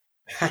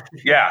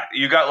 yeah,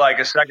 you got like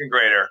a 2nd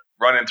grader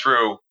running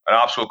through an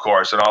obstacle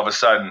course, and all of a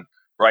sudden,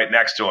 right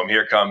next to him,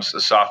 here comes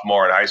a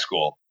sophomore in high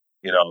school,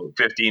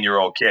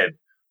 15-year-old kid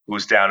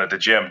who's down at the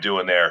gym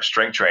doing their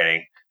strength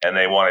training, and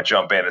they want to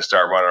jump in and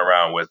start running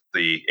around with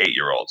the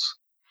 8-year-olds.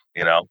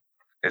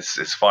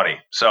 It's funny.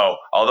 So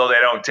although they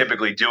don't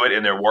typically do it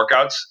in their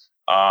workouts,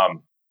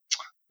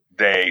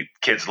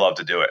 kids love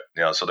to do it.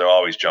 So they'll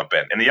always jump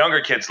in, and the younger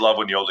kids love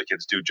when the older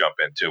kids do jump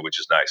in too, which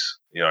is nice.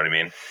 You know what I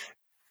mean?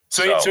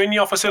 So in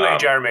your facility,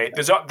 Jeremy,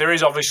 there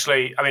is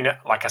obviously, I mean,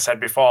 like I said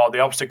before, the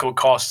obstacle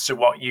courses are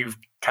what you've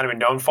kind of been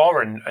known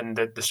for, and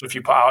the stuff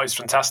you put out is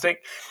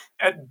fantastic.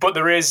 But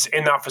there is,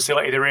 in that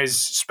facility, there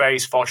is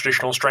space for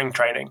traditional strength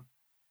training.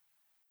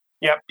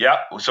 Yep. Yeah.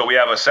 So we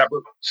have a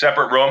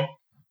separate room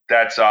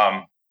that's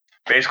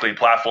basically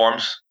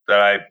platforms that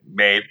I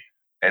made,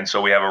 and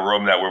so we have a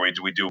room where we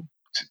do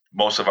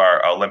most of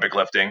our Olympic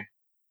lifting.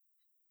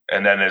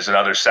 And then there's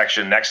another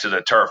section next to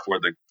the turf where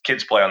the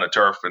kids play on the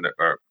turf, and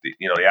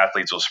the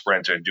athletes will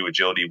sprint and do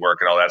agility work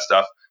and all that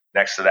stuff.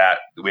 Next to that,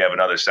 we have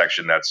another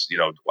section that's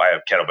I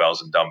have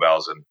kettlebells and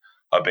dumbbells and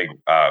a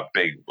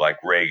big like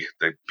rig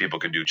that people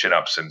can do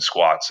chin-ups and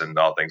squats and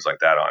all things like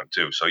that on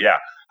too. So yeah,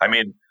 I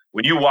mean,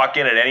 when you walk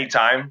in at any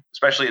time,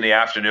 especially in the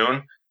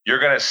afternoon, you're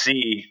going to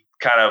see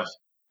kind of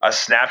a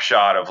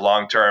snapshot of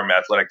long-term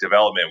athletic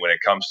development when it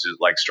comes to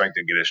like strength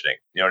and conditioning.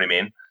 You know what I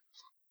mean?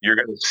 You're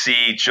going to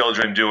see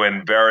children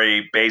doing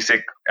very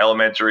basic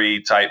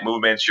elementary type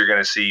movements. You're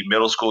going to see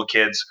middle school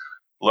kids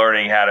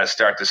learning how to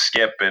start to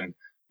skip and,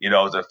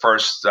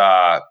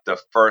 the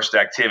first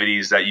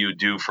activities that you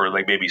do for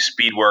like maybe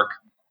speed work,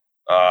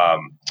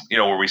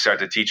 where we start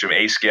to teach them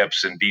A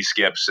skips and B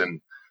skips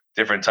and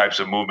different types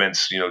of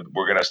movements.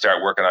 We're going to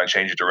start working on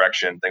change of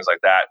direction, things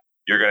like that.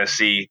 You're going to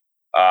see,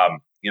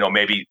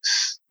 maybe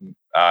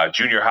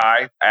junior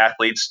high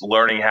athletes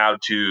learning how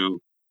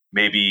to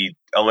maybe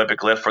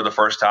Olympic lift for the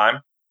first time.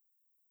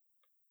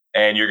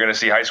 And you're going to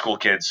see high school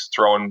kids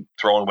throwing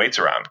weights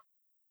around,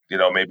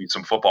 maybe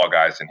some football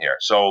guys in here.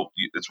 So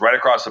it's right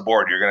across the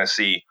board. You're going to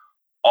see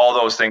all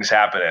those things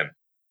happening.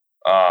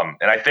 And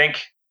I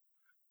think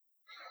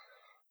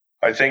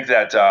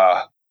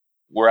that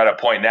we're at a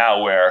point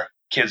now where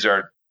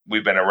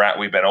we've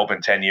been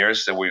open 10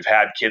 years, so we've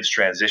had kids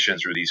transition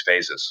through these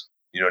phases.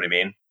 You know what I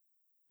mean?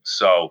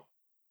 So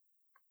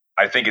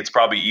I think it's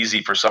probably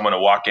easy for someone to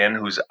walk in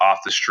who's off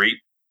the street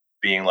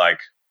being like,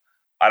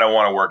 I don't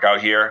want to work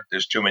out here.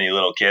 There's too many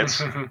little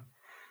kids.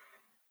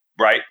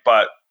 Right?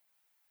 But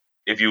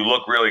if you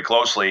look really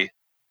closely,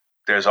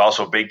 there's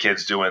also big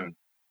kids doing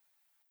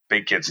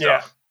big kid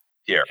stuff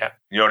here. Yeah.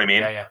 You know what I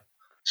mean? Yeah.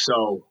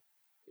 So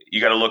you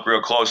got to look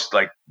real close.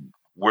 Like,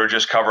 we're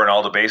just covering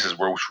all the bases.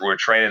 We're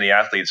training the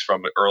athletes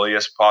from the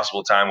earliest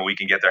possible time when we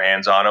can get their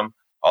hands on them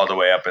all the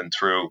way up and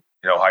through,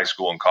 high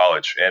school and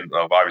college, and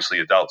obviously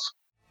adults.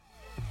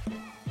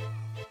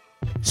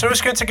 So we're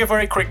just going to take a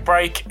very quick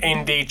break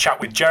in the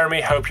chat with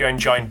Jeremy. Hope you're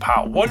enjoying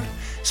part 1.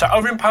 So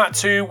over in part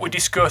 2, we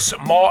discuss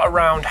more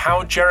around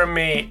how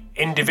Jeremy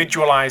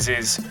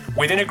individualizes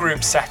within a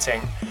group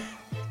setting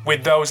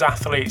with those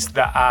athletes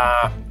that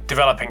are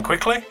developing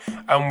quickly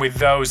and with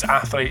those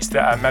athletes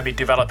that are maybe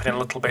developing a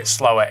little bit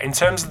slower in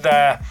terms of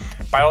their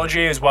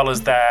biology as well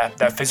as their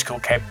physical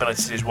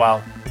capabilities as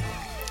well.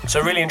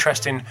 So really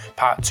interesting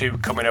part 2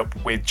 coming up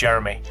with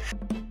Jeremy.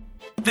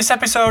 This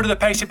episode of the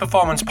Pacey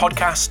Performance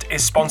Podcast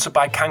is sponsored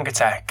by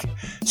Kangatech.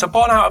 So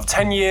born out of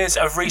 10 years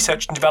of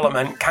research and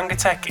development,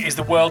 Kangatech is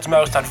the world's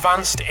most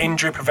advanced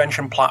injury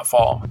prevention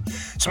platform.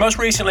 So most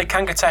recently,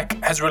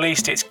 Kangatech has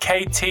released its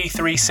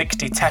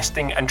KT360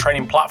 testing and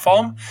training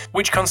platform,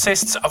 which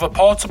consists of a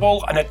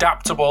portable and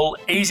adaptable,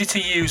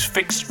 easy-to-use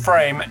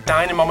fixed-frame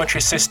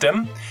dynamometry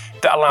system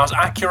that allows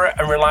accurate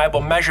and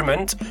reliable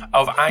measurement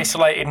of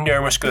isolated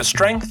neuromuscular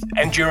strength,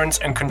 endurance,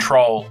 and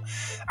control.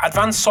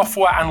 Advanced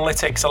software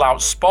analytics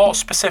allows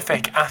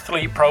sport-specific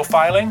athlete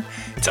profiling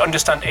to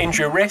understand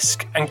injury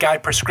risk and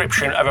guide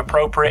prescription of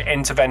appropriate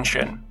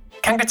intervention.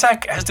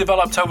 Kangatech has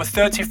developed over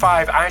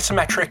 35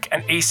 isometric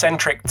and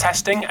eccentric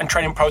testing and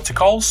training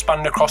protocols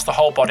spanning across the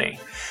whole body.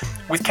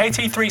 With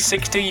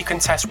KT360, you can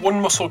test one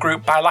muscle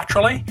group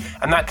bilaterally,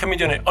 and that can be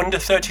done in under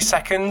 30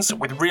 seconds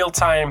with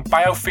real-time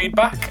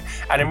biofeedback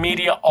and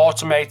immediate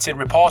automated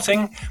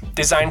reporting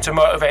designed to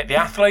motivate the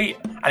athlete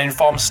and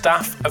inform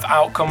staff of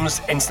outcomes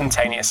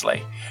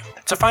instantaneously.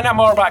 To find out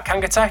more about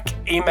Kangatech,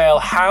 email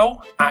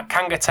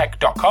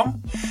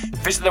how@kangatech.com,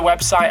 visit the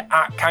website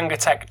at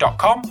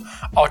kangatech.com,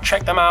 or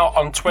check them out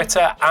on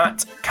Twitter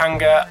at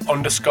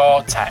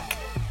kanga_tech.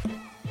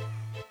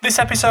 This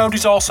episode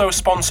is also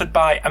sponsored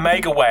by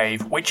Omega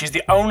Wave, which is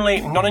the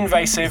only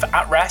non-invasive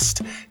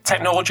at-rest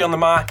technology on the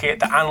market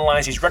that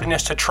analyses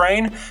readiness to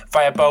train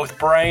via both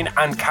brain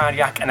and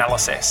cardiac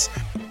analysis.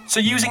 So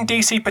using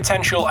DC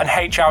potential and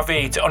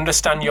HRV to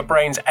understand your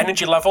brain's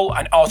energy level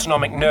and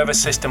autonomic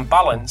nervous system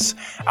balance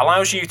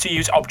allows you to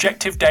use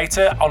objective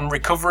data on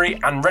recovery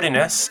and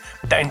readiness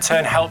that in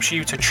turn helps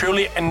you to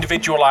truly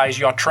individualize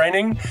your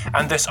training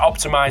and thus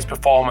optimize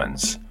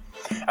performance.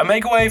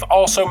 Omega Wave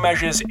also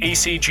measures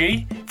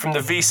ECG from the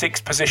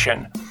V6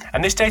 position,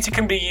 and this data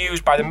can be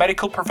used by the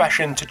medical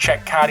profession to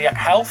check cardiac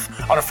health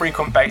on a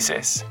frequent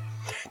basis.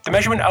 The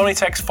measurement only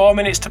takes 4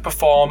 minutes to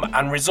perform,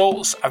 and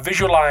results are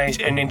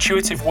visualized in an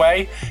intuitive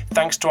way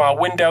thanks to our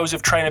windows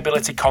of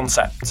trainability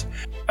concept.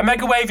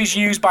 Omega Wave is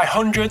used by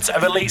hundreds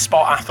of elite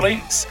sport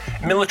athletes,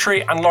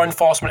 military and law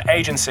enforcement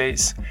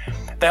agencies.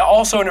 They are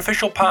also an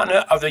official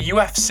partner of the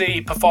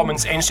UFC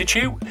Performance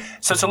Institute,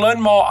 so to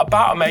learn more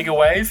about Omega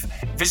Wave,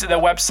 visit their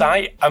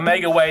website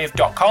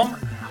omegawave.com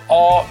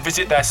or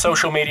visit their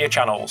social media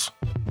channels.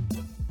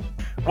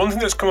 One thing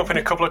that's come up in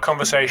a couple of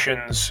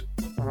conversations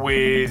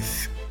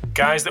with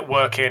guys that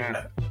work in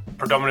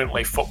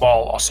predominantly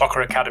football or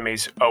soccer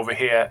academies over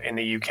here in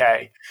the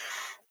UK,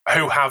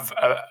 who have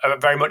a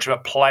very much of a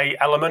play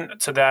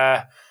element to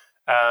their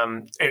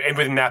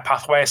within their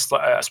pathway,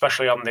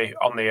 especially on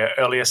the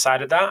earlier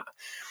side of that.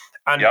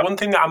 And One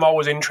thing that I'm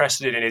always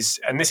interested in is,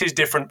 and this is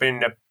different being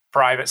in a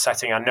private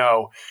setting, I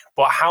know,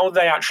 but how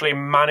they actually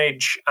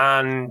manage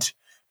and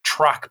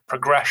track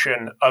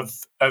progression of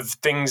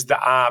things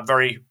that are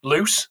very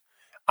loose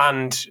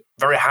and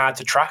very hard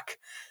to track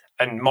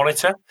and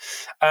monitor.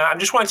 I'm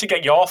just wanting to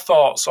get your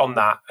thoughts on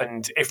that,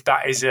 and if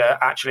that is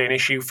actually an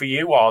issue for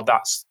you or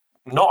that's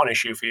not an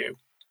issue for you.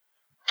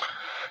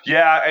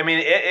 Yeah, I mean,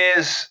 it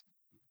is.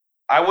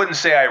 I wouldn't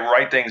say I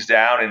write things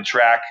down and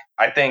track.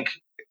 I think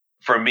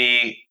for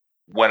me,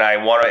 when I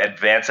want to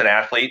advance an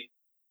athlete,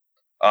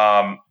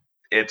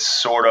 it's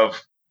sort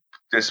of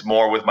just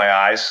more with my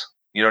eyes.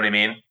 You know what I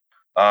mean?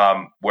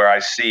 Where I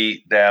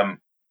see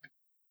them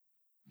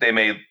they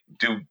may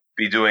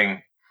be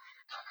doing,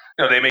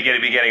 they may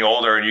be getting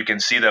older, and you can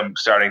see them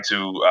starting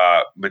to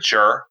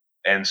mature.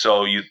 And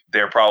so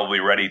they're probably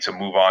ready to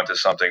move on to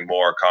something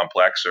more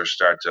complex, or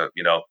start to,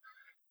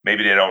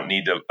 maybe they don't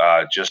need to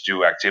just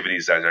do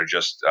activities that are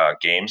just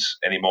games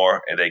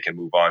anymore, and they can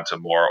move on to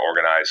more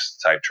organized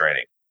type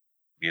training.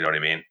 You know what I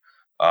mean?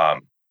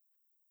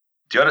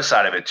 The other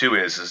side of it too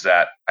is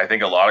that I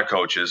think a lot of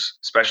coaches,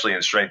 especially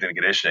in strength and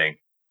conditioning,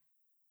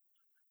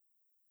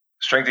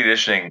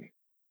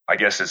 I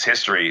guess its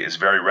history is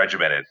very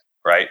regimented,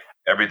 right?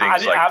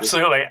 Everything's like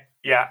absolutely,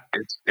 yeah.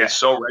 It's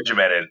so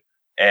regimented,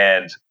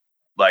 and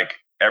like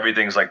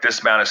everything's like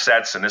this amount of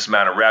sets and this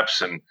amount of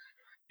reps, and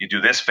you do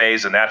this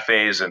phase and that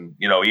phase, and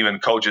even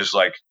coaches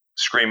like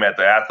scream at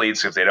the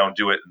athletes if they don't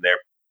do it in their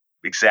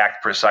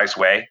exact precise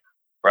way,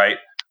 right?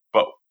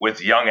 But with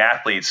young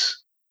athletes,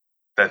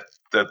 the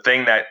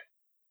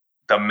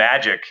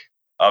magic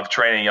of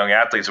training young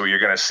athletes, what you're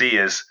going to see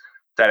is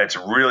that it's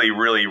really,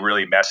 really,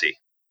 really messy.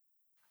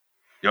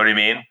 You know what I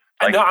mean?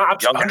 Like, no,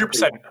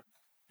 100%.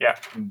 Yeah.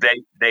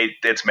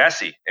 It's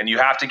messy, and you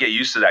have to get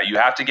used to that. You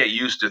have to get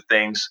used to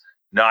things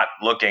not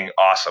looking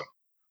awesome.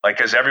 Like,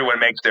 because everyone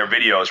makes their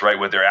videos, right,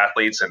 with their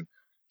athletes, and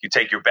you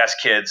take your best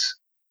kids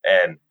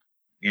and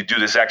you do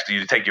this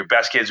you take your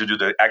best kids who do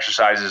the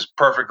exercises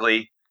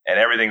perfectly, and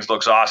everything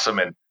looks awesome,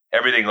 and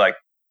everything, like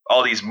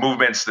all these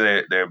movements,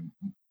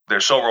 they're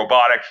so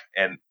robotic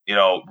and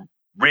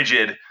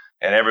rigid,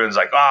 and everyone's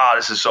like,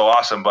 this is so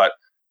awesome. But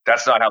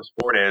that's not how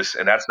sport is,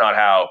 and that's not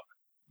how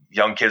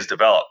young kids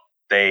develop.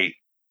 They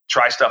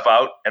try stuff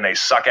out and they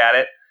suck at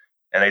it,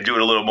 and they do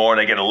it a little more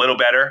and they get a little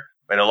better.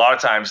 And a lot of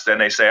times then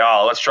they say,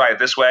 let's try it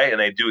this way, and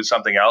they do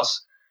something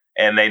else,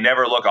 and they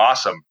never look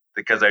awesome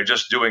because they're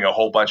just doing a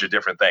whole bunch of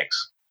different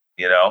things,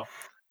 And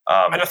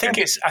I think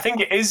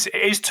it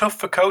is tough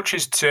for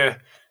coaches to.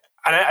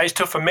 And it's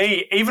tough for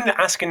me, even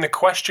asking the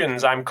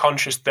questions. I'm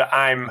conscious that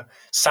I'm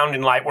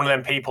sounding like one of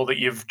them people that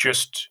you've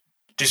just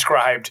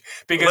described,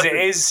 because it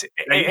is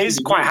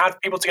quite hard for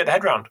people to get their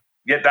head around.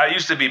 Yeah, that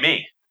used to be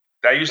me.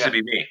 To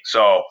be me.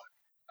 So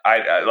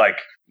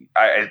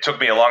it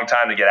took me a long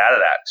time to get out of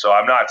that. So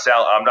I'm not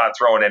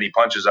throwing any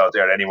punches out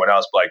there at anyone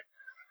else. But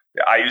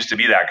I used to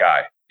be that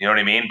guy. You know what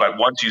I mean? But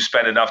once you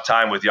spend enough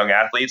time with young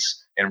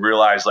athletes and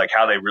realize like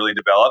how they really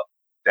develop,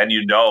 then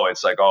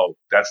it's like,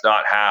 that's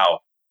not how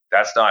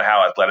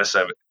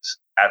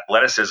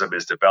athleticism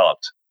is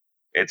developed.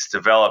 It's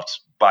developed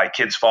by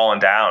kids falling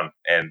down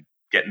and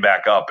getting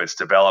back up. It's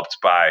developed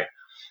by,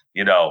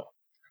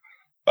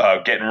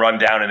 getting run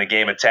down in a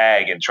game of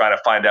tag and trying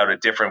to find out a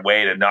different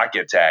way to not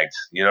get tagged.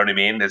 You know what I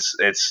mean?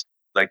 It's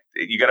like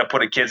you got to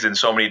put the kids in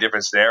so many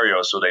different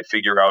scenarios so they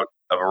figure out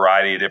a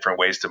variety of different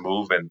ways to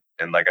move.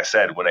 And like I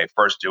said, when they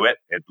first do it,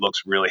 it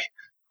looks really,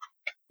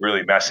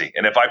 really messy.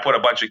 And if I put a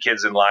bunch of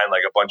kids in line,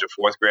 like a bunch of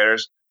fourth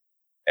graders,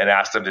 and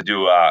ask them to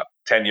do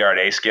 10-yard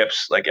A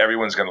skips, like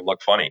everyone's going to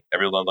look funny.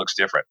 Everyone looks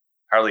different.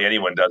 Hardly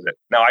anyone does it.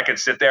 Now, I could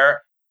sit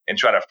there and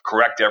try to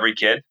correct every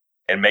kid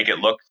and make it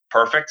look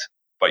perfect,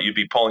 but you'd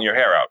be pulling your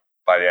hair out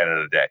by the end of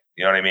the day.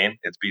 You know what I mean?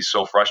 It'd be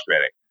so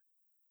frustrating.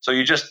 So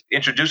you just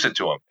introduce it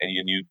to them, and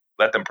you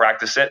let them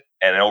practice it.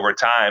 And over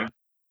time,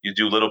 you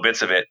do little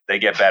bits of it. They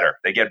get better.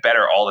 They get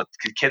better. All the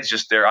kids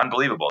they're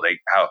unbelievable.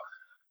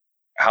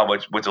 How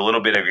much, with a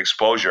little bit of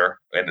exposure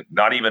and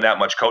not even that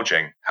much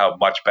coaching, how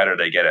much better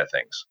they get at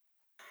things.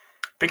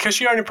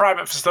 Because you're in a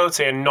private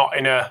facility and not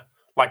in a,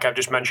 like I've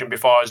just mentioned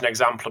before as an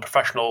example, a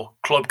professional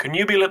club, can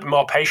you be a little bit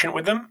more patient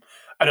with them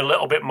and a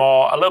little bit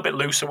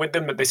looser with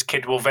them, that this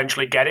kid will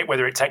eventually get it,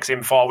 whether it takes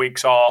him 4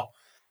 weeks or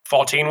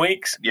 14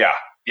 weeks? Yeah,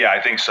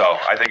 I think so.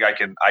 I think I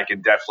can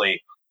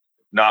definitely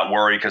not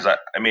worry, because I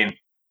mean,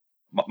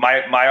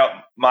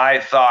 my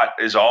thought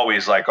is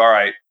always like, all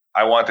right,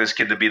 I want this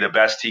kid to be the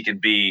best he can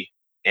be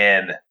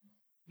in,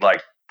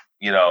 like,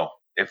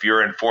 if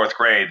you're in fourth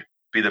grade,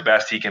 be the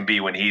best he can be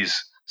when he's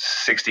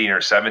 16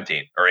 or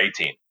 17 or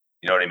 18.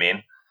 You know what I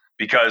mean?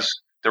 Because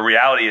the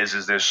reality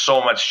is there's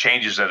so much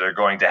changes that are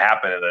going to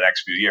happen in the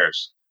next few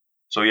years.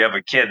 So you have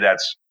a kid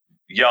that's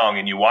young,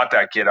 and you want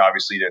that kid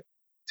obviously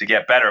to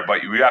get better,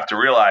 but you have to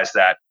realize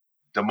that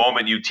the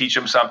moment you teach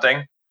him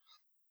something,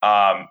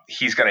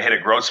 he's going to hit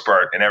a growth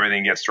spurt and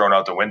everything gets thrown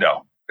out the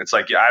window. It's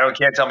like,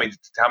 can't tell me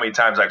how many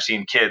times I've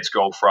seen kids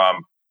go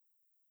from,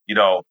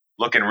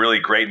 looking really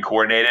great and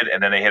coordinated,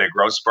 and then they hit a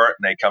growth spurt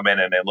and they come in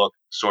and they look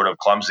sort of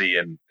clumsy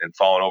and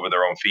falling over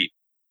their own feet.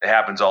 It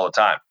happens all the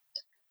time.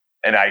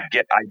 And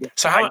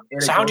So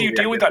how do you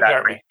deal with that,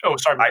 Jeremy? Oh,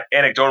 sorry.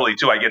 Anecdotally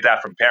too, I get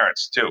that from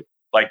parents too.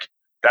 Like,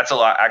 that's a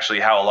lot, actually,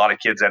 how a lot of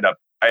kids end up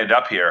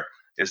here,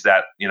 is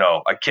that,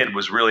 a kid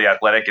was really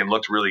athletic and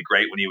looked really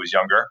great when he was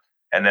younger,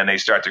 and then they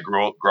start to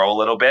grow a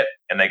little bit,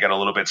 and they get a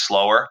little bit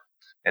slower,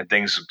 and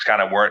things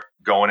kind of weren't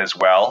going as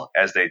well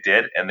as they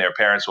did, and their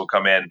parents will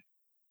come in.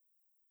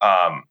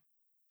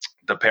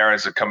 The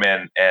parents would come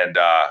in and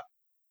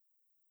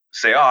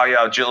say, "Oh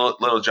yeah,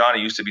 little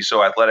Johnny used to be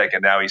so athletic,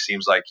 and now he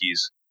seems like he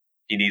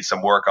needs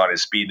some work on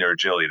his speed and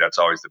agility." That's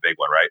always the big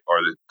one, right?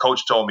 Or the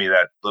coach told me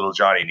that little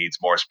Johnny needs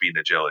more speed and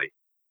agility.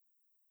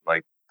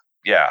 Like,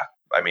 yeah,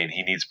 I mean,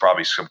 he needs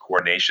probably some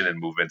coordination and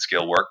movement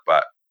skill work,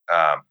 but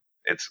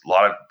it's a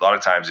lot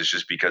of times it's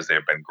just because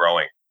they've been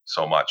growing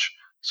so much,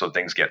 so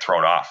things get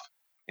thrown off.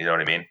 You know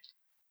what I mean?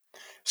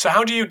 So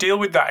how do you deal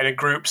with that in a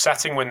group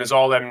setting when there's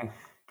all them,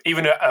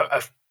 even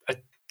a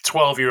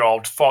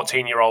 12-year-old,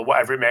 14-year-old,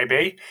 whatever it may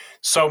be,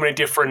 so many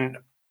different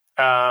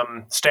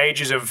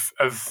stages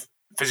of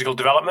physical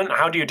development?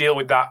 How do you deal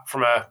with that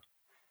from a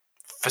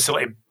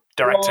facility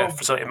director,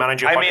 facility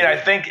manager? I mean, I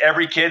think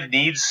every kid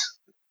needs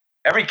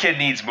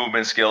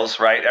movement skills,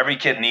 right? Every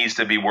kid needs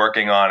to be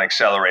working on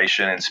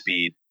acceleration and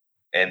speed.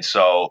 And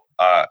so,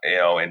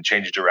 and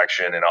change of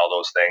direction and all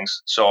those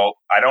things. So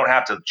I don't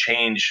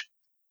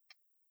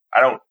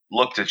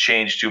look to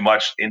change too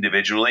much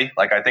individually.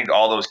 Like, I think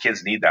all those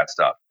kids need that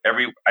stuff.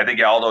 I think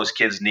all those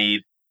kids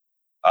need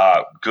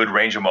good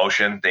range of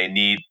motion. They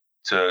need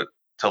to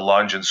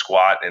lunge and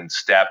squat and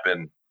step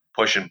and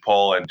push and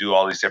pull and do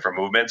all these different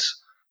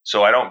movements.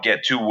 So I don't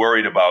get too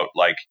worried about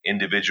like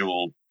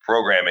individual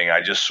programming.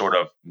 I just sort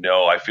of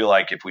know, I feel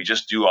like if we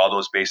just do all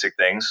those basic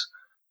things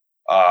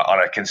on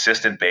a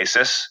consistent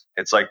basis,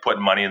 it's like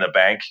putting money in the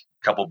bank,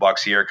 a couple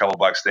bucks here, a couple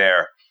bucks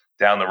there.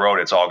 Down the road,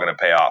 it's all going to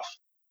pay off,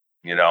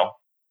 you know?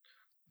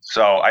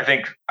 So I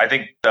think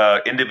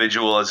the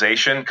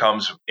individualization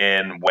comes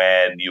in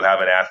when you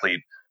have an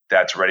athlete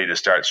that's ready to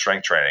start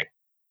strength training,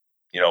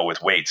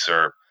 with weights,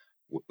 or,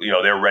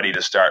 they're ready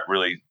to start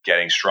really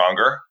getting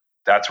stronger.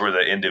 That's where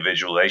the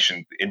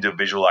individualization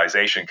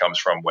comes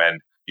from, when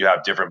you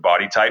have different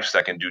body types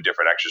that can do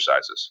different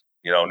exercises.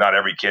 Not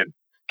every kid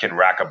can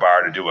rack a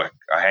bar to do a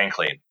hang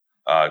clean.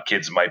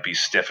 Kids might be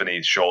stiff in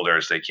the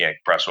shoulders. They can't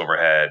press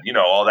overhead,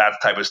 all that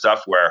type of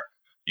stuff, where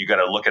you got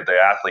to look at the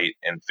athlete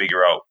and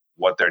figure out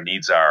what their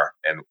needs are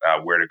and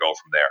where to go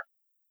from there.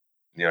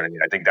 You know what I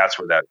mean? I think that's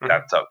where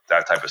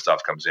that type of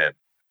stuff comes in.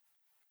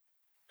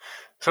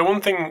 So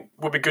one thing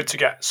would be good to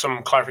get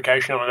some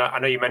clarification on, and I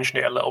know you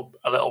mentioned it a little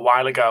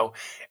while ago,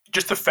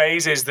 just the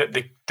phases that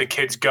the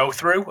kids go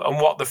through and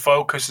what the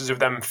focuses of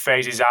them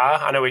phases are.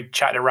 I know we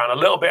chatted around a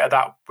little bit of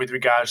that with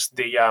regards to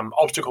the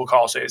obstacle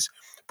courses,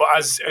 but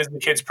as the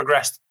kids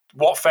progress,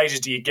 what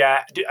phases do you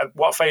get?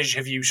 What phases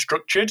have you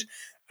structured,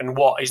 and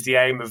what is the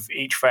aim of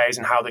each phase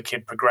and how the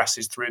kid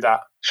progresses through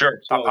that,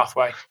 that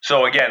pathway?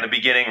 So again, the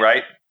beginning,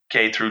 right?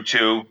 K through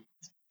 2,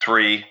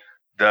 3,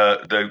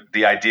 the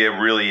idea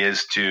really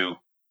is to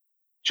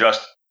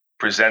just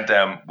present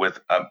them with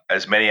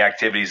as many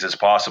activities as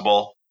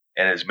possible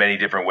and as many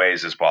different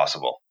ways as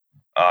possible.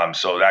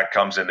 So that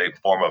comes in the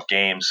form of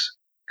games,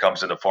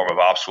 comes in the form of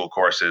obstacle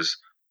courses.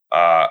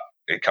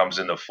 It comes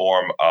in the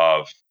form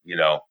of,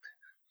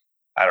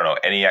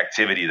 any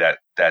activity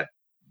that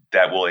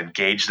will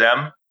engage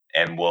them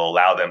and will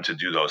allow them to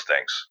do those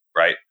things,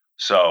 right?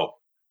 So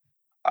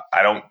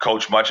I don't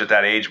coach much at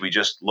that age. We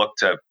just look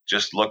to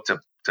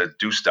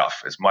do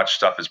stuff, as much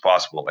stuff as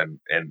possible.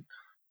 And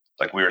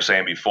like we were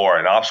saying before,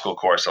 an obstacle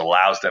course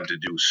allows them to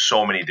do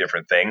so many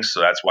different things. So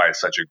that's why it's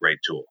such a great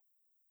tool.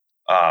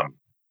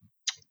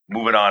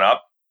 Moving on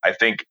up, I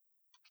think,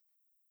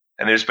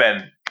 and there's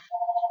been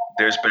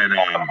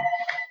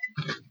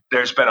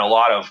a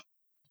lot of,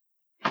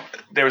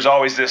 there's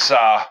always this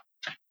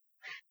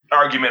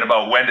argument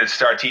about when to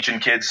start teaching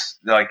kids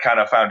like kind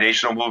of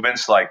foundational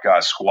movements like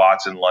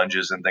squats and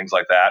lunges and things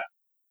like that.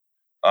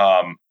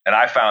 And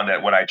I found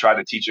that when I tried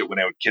to teach it when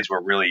kids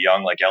were really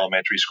young, like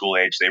elementary school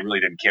age, they really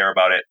didn't care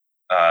about it.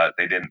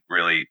 They didn't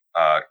really,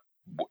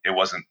 it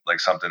wasn't like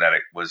something that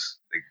it was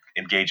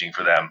engaging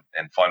for them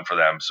and fun for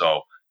them.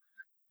 So,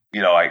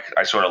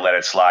 I sort of let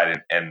it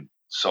slide. And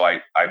so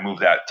I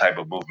moved that type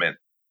of movement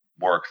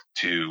work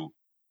to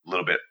a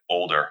little bit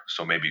older.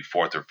 So maybe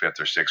 4th or 5th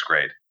or 6th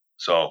grade.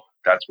 So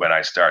that's when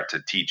I start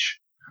to teach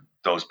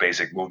those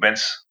basic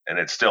movements, and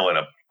it's still in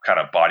a kind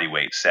of body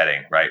weight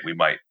setting, right? We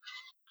might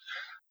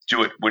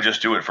do it. We'll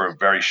just do it for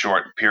very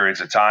short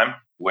periods of time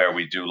where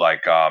we do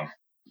like,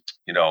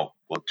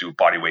 we'll do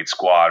body weight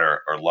squat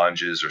or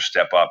lunges or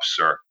step ups,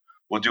 or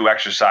we'll do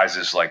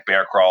exercises like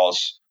bear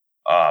crawls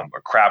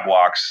or crab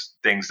walks,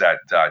 things that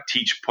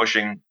teach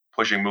pushing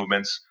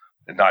movements,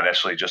 and not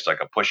necessarily just like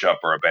a push up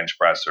or a bench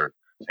press or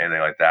anything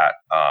like that.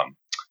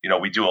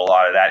 We do a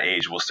lot of that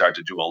age. We'll start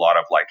to do a lot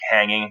of like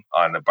hanging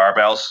on the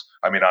barbells.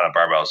 I mean, not on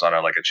barbells, on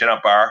like a chin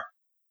up bar,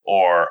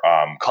 or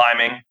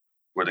climbing,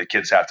 where the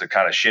kids have to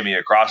kind of shimmy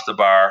across the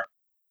bar.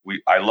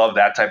 I love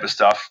that type of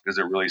stuff because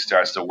it really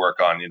starts to work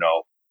on,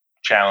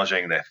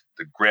 challenging the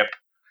grip,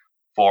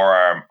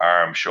 forearm,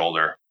 arm,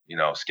 shoulder,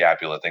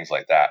 scapula, things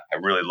like that. I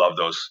really love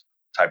those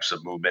types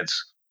of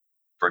movements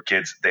for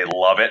kids. They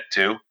love it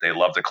too. They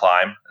love to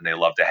climb and they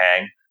love to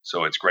hang.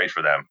 So it's great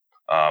for them.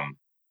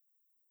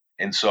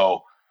 And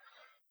so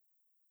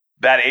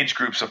that age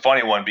group's a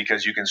funny one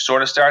because you can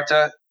sort of start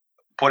to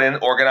put in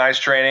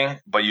organized training,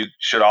 but you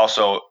should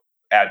also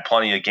add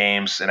plenty of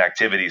games and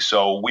activities.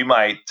 So we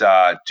might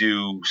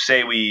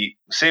say we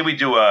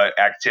do a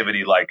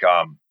activity like,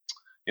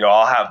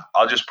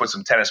 I'll just put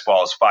some tennis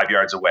balls 5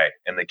 yards away,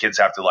 and the kids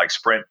have to like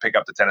sprint, pick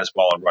up the tennis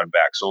ball and run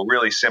back. So a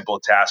really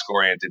simple task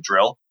oriented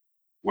drill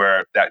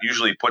where that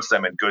usually puts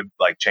them in good,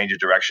 like change of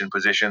direction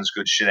positions,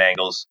 good shin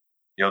angles,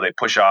 they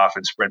push off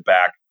and sprint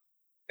back.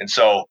 And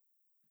so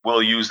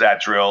we'll use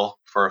that drill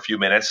for a few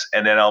minutes,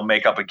 and then I'll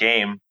make up a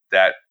game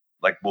that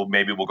we'll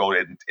go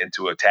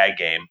into a tag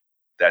game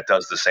that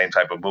does the same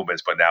type of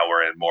movements, but now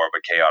we're in more of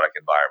a chaotic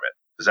environment.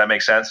 Does that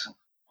make sense?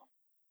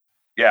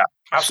 Yeah,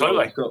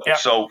 absolutely.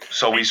 So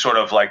we sort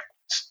of like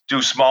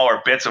do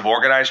smaller bits of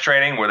organized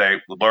training where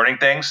they're learning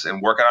things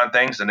and working on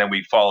things, and then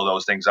we follow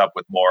those things up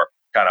with more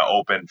kind of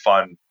open,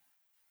 fun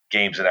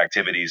games and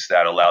activities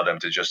that allow them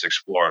to just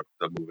explore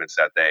the movements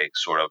that they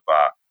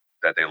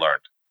that they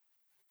learned.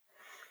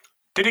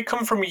 Did it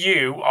come from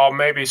you or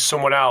maybe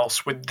someone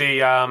else with the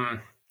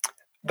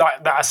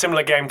that a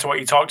similar game to what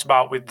you talked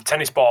about with the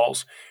tennis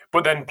balls,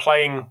 but then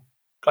playing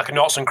like a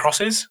noughts and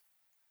crosses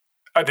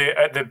at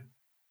the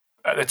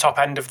top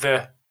end of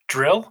the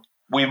drill?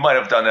 We might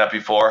have done that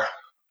before.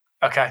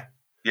 Okay.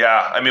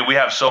 Yeah, I mean, we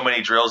have so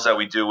many drills that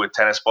we do with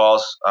tennis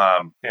balls.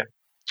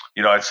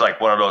 It's like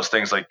one of those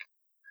things. Like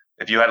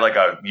if you had like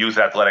a youth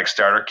athletic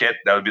starter kit,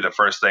 that would be the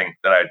first thing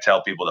that I'd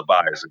tell people to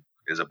buy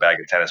is a bag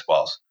of tennis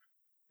balls.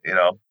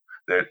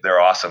 They're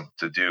awesome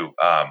to do.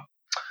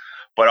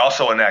 But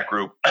also in that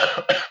group,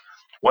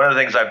 one of the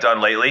things I've done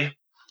lately,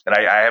 and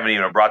I haven't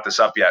even brought this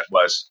up yet,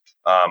 was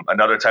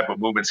another type of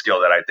movement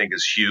skill that I think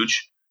is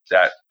huge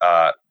that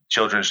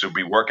children should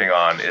be working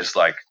on is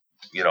like,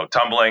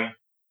 tumbling,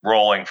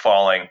 rolling,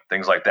 falling,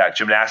 things like that,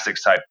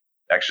 gymnastics type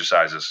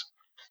exercises.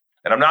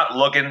 And I'm not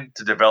looking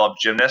to develop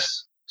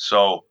gymnasts,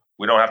 so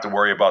we don't have to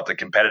worry about the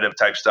competitive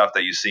type stuff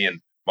that you see in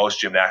most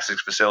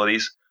gymnastics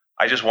facilities.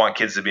 I just want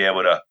kids to be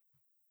able to,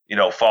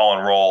 fall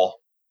and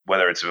roll,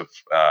 whether it's a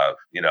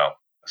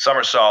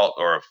somersault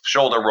or a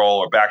shoulder roll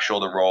or back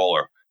shoulder roll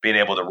or being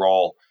able to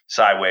roll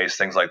sideways,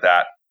 things like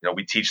that.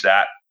 We teach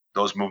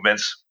those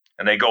movements,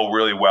 and they go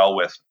really well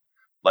with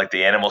like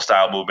the animal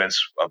style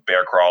movements of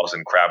bear crawls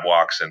and crab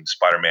walks and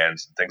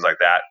Spider-Mans and things like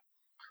that.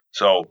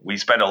 So we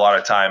spend a lot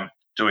of time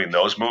doing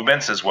those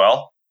movements as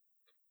well.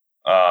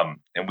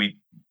 And we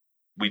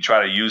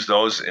try to use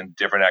those in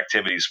different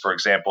activities. For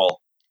example,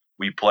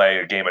 we play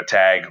a game of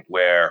tag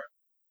where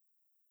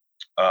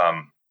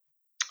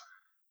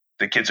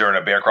the kids are in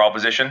a bear crawl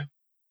position,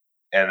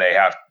 and they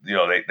have,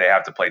 they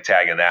have to play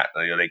tag in that.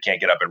 They can't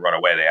get up and run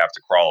away; they have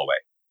to crawl away,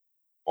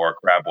 or a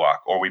crab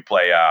walk. Or we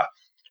play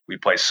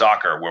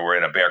soccer where we're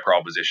in a bear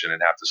crawl position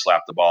and have to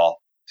slap the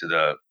ball to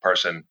the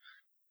person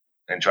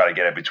and try to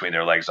get it between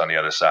their legs on the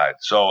other side.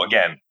 So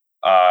again,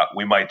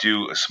 we might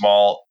do a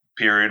small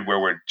period where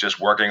we're just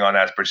working on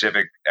that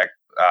specific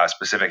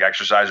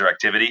exercise or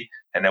activity,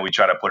 and then we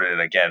try to put it in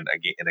a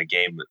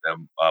game,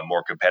 a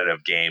more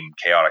competitive game,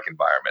 chaotic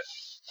environment.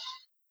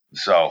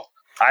 So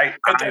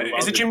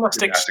is the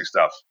gymnastics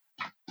stuff?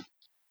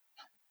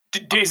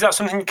 Is that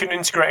something you can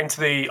integrate into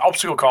the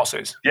obstacle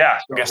courses? Yeah,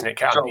 I'm guessing it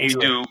can. So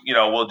easily.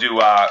 we'll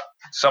do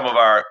some of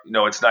our,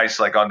 it's nice.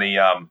 Like on the,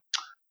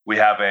 we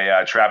have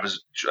a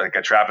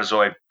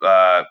trapezoid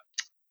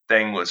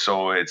thing.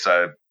 So it's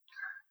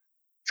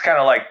kind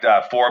of like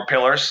 4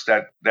 pillars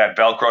that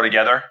Velcro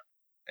together,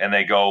 and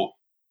they go,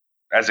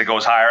 as it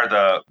goes higher,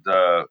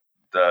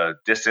 the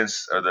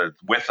distance or the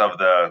width of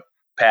the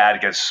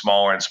pad gets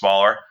smaller and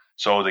smaller.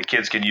 So the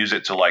kids can use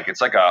it to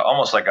it's like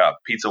almost like a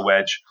pizza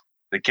wedge.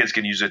 The kids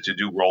can use it to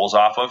do rolls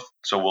off of.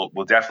 So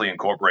we'll definitely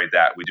incorporate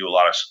that. We do a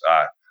lot of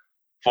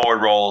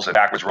forward rolls and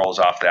backwards rolls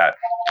off that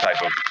type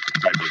of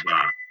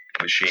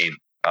machine.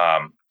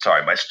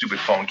 Sorry, my stupid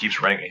phone keeps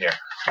ringing here.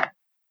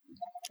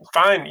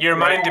 Fine, you're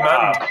in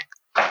demand.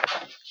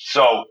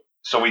 So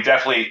we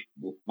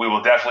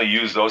will definitely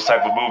use those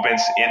type of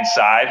movements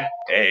inside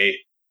a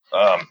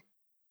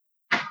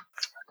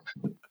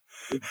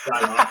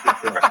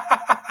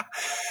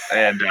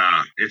and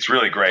it's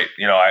really great.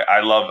 I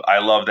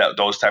love that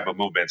those type of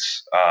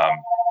movements.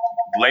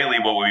 Lately,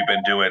 what we've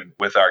been doing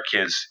with our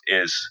kids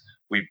is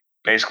we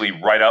basically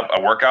write up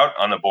a workout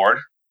on the board.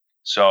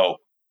 So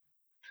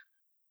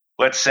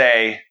let's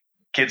say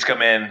kids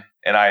come in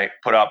and I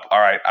put up, all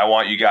right, I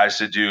want you guys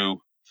to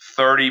do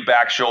 30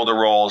 back shoulder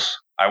rolls.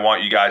 I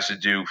want you guys to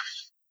do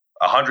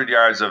 100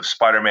 yards of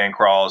Spider-Man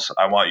crawls.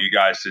 I want you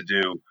guys to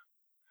do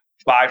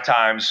 5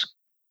 times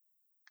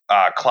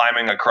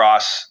climbing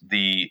across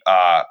the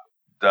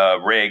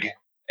rig.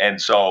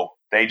 And so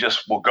they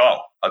just will go.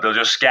 They'll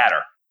just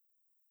scatter,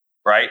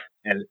 right?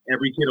 And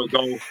every kid will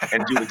go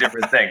and do a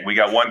different thing. We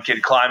got one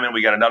kid climbing.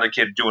 We got another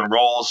kid doing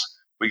rolls.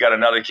 We got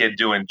another kid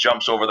doing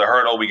jumps over the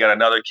hurdle. We got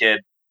another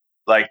kid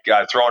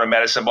throwing a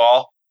medicine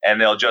ball, and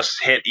they'll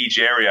just hit each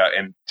area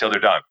until they're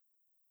done.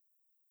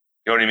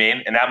 You know what I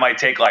mean? And that might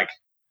take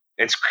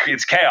it's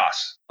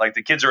chaos. Like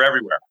the kids are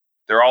everywhere.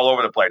 They're all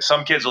over the place.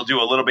 Some kids will do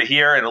a little bit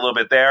here and a little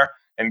bit there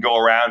and go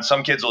around.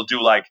 Some kids will do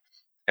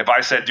if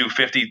I said do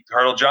 50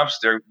 hurdle jumps,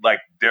 they're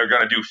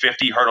going to do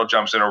 50 hurdle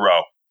jumps in a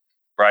row,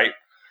 right?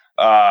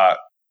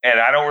 And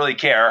I don't really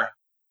care.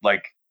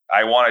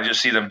 I want to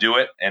just see them do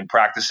it and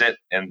practice it.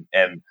 And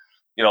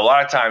a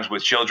lot of times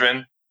with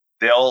children,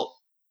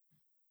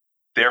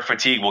 their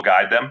fatigue will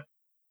guide them.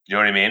 You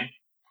know what I mean?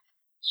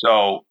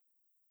 So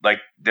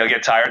they'll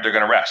get tired, they're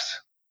going to rest.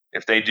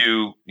 if they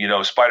do,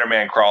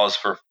 Spider-Man crawls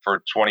for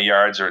 20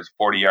 yards or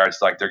 40 yards,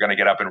 like they're going to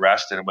get up and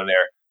rest. And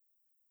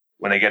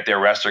when they get their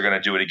rest, they're going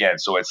to do it again.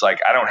 So it's like,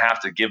 I don't have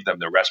to give them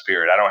the rest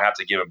period. I don't have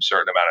to give them a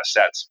certain amount of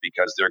sets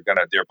because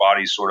their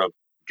bodies sort of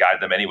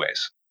guide them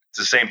anyways. It's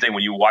the same thing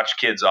when you watch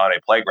kids on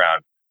a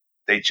playground,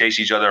 they chase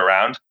each other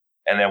around.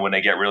 And then when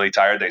they get really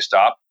tired, they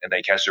stop and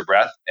they catch their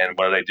breath. And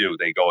what do?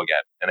 They go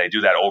again. And they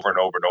do that over and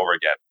over and over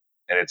again.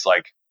 And it's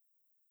like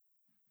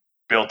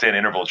built-in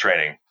interval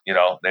training. They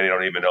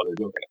don't even know they're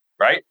doing it,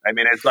 right? I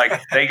mean, it's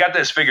like they got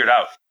this figured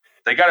out.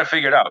 They got it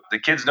figured out. The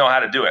kids know how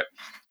to do it.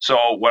 So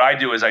what I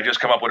do is I just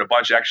come up with a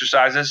bunch of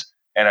exercises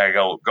and I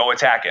go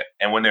attack it.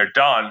 And when they're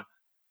done,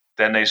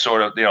 then they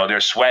sort of, they're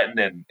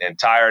sweating and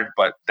tired.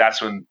 But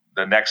that's when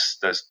the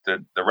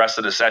rest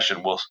of the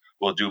session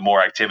we'll do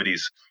more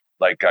activities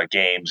like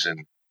games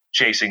and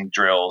chasing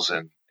drills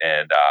and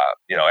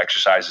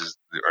exercises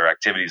or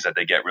activities that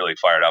they get really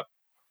fired up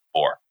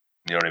for.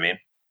 You know what I mean?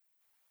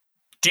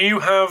 Do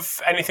you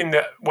have anything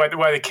where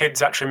the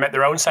kids actually make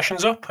their own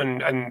sessions up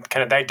and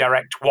kind of they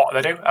direct what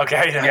they do?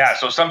 Okay. Yeah.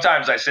 So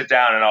sometimes I sit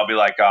down and I'll be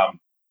like,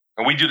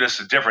 and we do this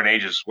at different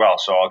ages as well.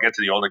 So I'll get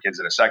to the older kids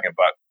in a second,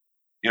 but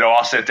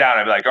I'll sit down and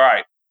I'll be like, all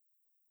right,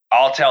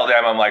 I'll tell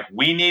them, I'm like,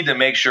 we need to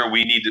make sure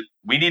we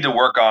need to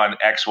work on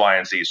X, Y,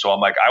 and Z. So I'm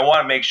like, I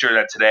want to make sure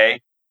that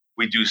today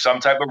we do some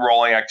type of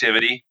rolling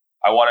activity.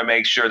 I want to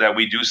make sure that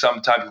we do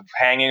some type of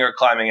hanging or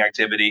climbing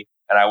activity.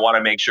 And I want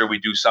to make sure we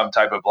do some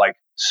type of like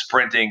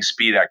sprinting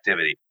speed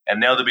activity.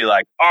 And they'll be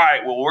like, all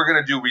right, well, we're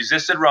going to do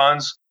resisted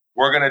runs.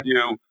 We're going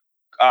to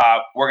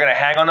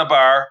hang on the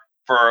bar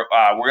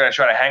we're going to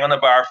try to hang on the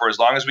bar for as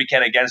long as we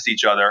can against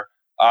each other.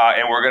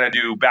 And we're going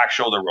to do back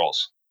shoulder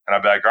rolls. And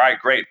I'll be like, all right,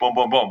 great. Boom,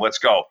 boom, boom. Let's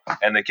go.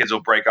 And the kids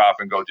will break off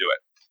and go do it.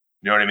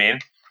 You know what I mean?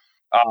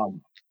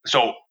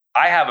 So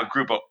I have a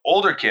group of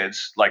older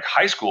kids, like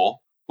high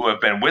school, who have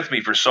been with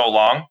me for so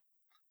long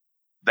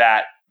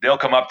that they'll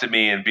come up to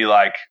me and be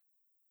like,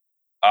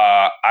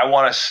 I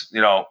want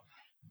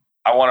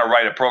to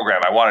write a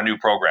program. I want a new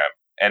program.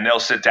 And they'll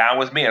sit down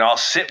with me and I'll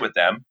sit with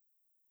them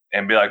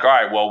and be like, all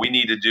right, well, we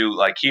need to do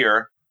like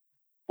here.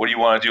 What do you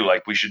want to do?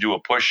 Like we should do a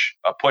push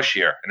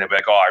here. And they'll be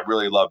like, oh, I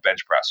really love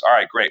bench press. All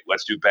right, great.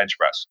 Let's do bench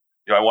press.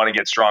 I want to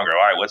get stronger.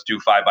 All right, let's do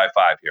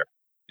 5x5 here.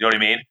 You know what I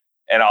mean?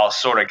 And I'll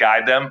sort of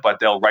guide them, but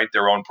they'll write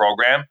their own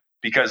program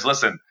because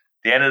listen, at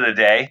the end of the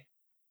day,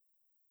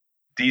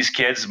 these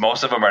kids,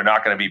 most of them are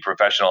not going to be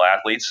professional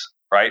athletes,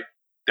 right?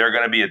 They're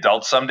going to be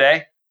adults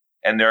someday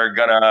and they're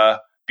going to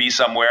be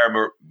somewhere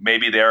where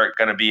maybe they're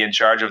going to be in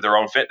charge of their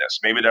own fitness.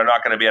 Maybe they're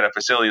not going to be at a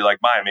facility like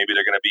mine. Maybe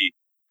they're going to be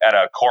at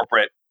a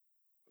corporate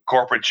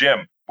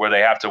gym where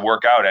they have to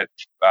work out at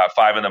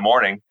 5 a.m.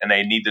 and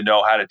they need to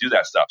know how to do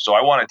that stuff. So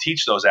I want to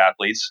teach those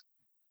athletes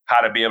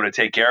how to be able to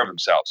take care of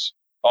themselves.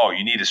 Oh,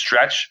 you need to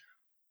stretch.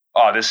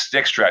 Oh, this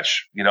stick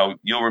stretch,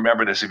 you'll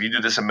remember this. If you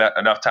do this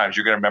enough times,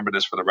 you're going to remember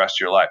this for the rest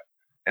of your life.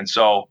 And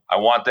so I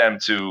want them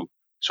to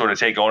sort of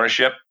take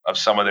ownership of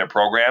some of their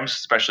programs,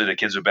 especially the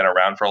kids who've been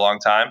around for a long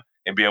time,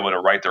 and be able to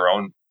write their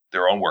own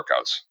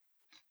workouts.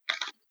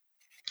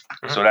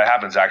 Mm-hmm. So that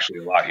happens actually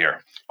a lot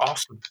here.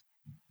 Awesome.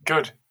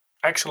 Good.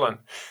 Excellent.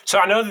 So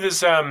I know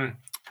there's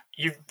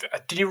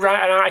did you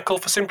write an article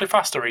for Simply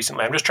Faster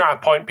recently? I'm just trying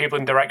to point people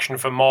in direction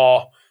for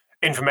more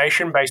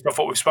information based off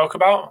what we've spoke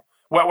about.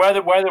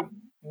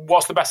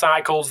 What's the best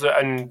articles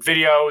and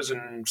videos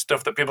and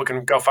stuff that people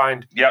can go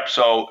find? Yep.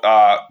 So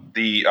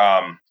the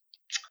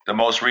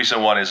most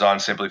recent one is on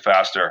Simply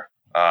Faster,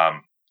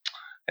 and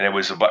it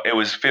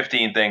was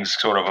 15 things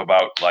sort of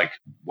about like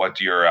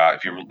what your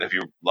if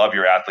you love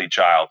your athlete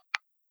child,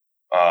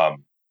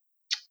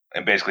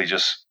 and basically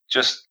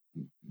just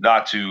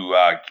not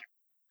to.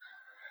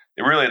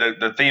 Really,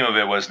 the theme of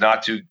it was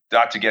not to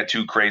get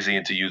too crazy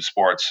into youth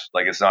sports.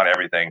 Like it's not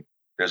everything.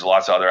 There's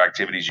lots of other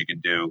activities you can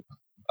do.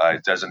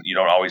 You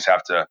don't always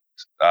have to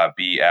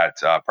be at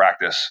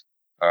practice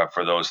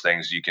for those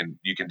things. You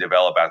can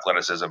develop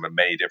athleticism in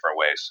many different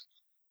ways,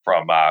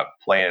 from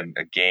playing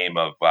a game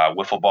of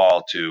wiffle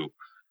ball to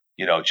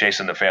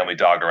chasing the family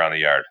dog around the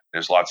yard.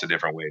 There's lots of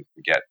different ways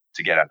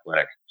to get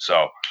athletic.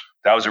 So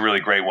that was a really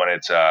great one.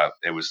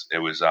 It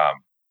was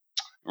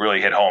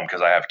really hit home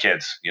because I have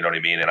kids, you know what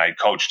I mean, and I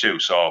coach too.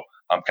 So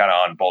I'm kind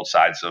of on both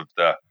sides of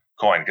the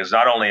coin because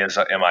not only am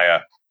I a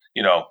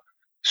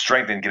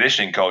strength and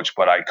conditioning coach,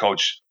 but I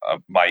coach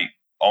my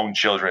own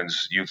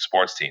children's youth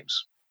sports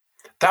teams.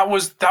 That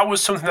was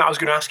something that I was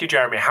going to ask you,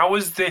 Jeremy. How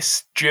was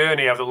this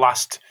journey of the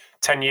last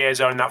 10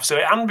 years in that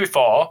facility and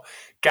before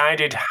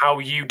guided how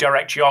you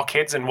direct your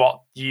kids and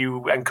what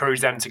you encourage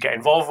them to get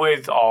involved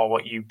with or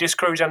what you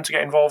discourage them to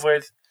get involved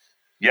with?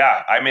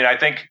 Yeah, I mean, I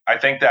think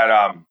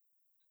that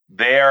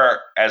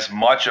they're as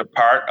much a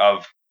part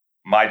of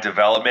my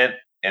development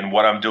and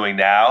what I'm doing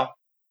now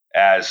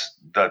as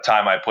the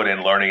time I put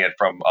in learning it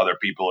from other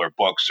people or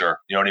books or,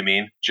 you know what I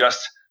mean?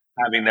 Just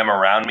having them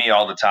around me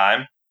all the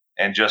time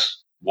and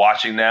just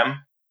watching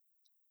them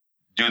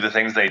do the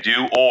things they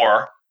do.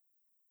 Or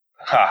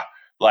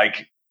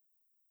like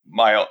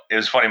it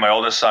was funny. My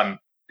oldest son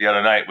the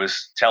other night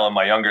was telling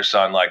my younger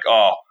son like,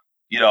 oh,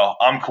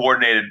 I'm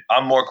coordinated.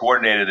 I'm more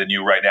coordinated than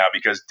you right now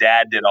because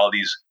Dad did all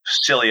these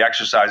silly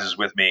exercises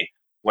with me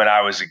when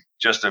I was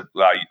just a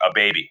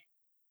baby.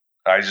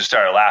 I just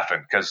started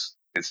laughing because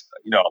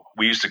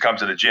we used to come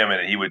to the gym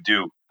and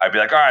I'd be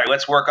like, all right,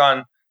 let's work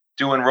on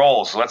doing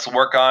rolls. Let's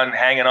work on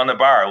hanging on the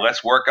bar.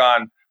 Let's work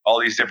on all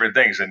these different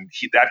things. And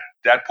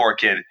that poor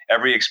kid,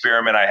 every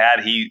experiment I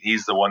had,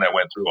 he's the one that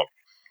went through them.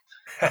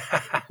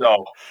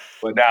 So,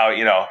 but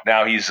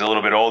now he's a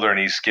little bit older and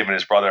he's giving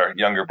his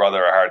younger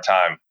brother a hard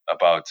time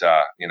about,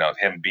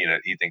 him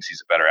he thinks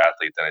he's a better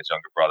athlete than his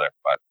younger brother,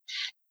 but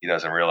he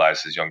doesn't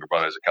realize his younger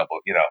brother's a couple,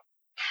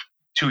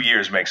 2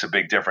 years makes a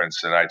big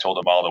difference. And I told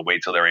them all to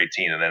wait till they're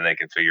 18 and then they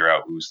can figure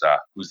out who's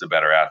the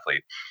better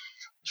athlete.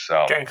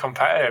 So getting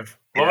competitive.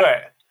 Love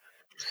it.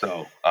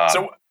 So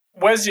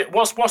what's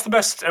the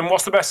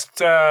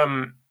best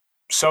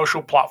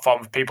social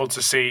platform for people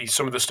to see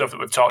some of the stuff that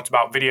we've talked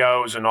about,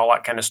 videos and all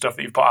that kind of stuff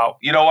that you've put out?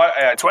 You know what?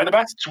 Twitter the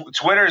best?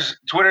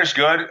 Twitter's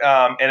good.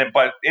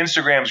 But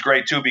Instagram's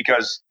great too,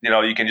 because,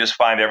 you can just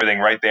find everything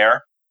right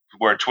there,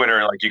 where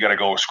Twitter, like, you got to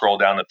go scroll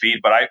down the feed.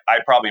 But I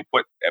probably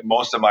put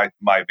most of my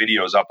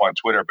videos up on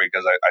Twitter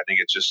because I think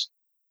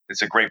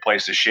it's a great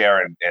place to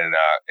share and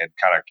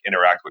kind of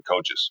interact with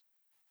coaches.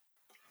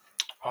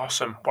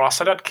 Awesome. Well, I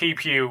said I'd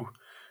keep you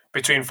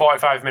between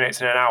 45 minutes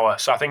and an hour,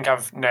 so I think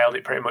I've nailed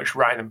it pretty much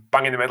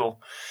bang in the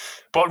middle.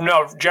 But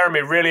no,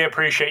 Jeremy, really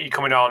appreciate you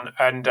coming on,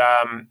 and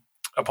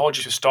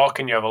apologies for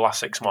stalking you over the last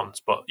 6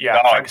 months. But yeah,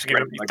 thanks for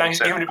giving up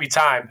your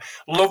time.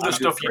 Love the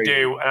stuff you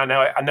do, and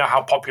I know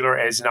how popular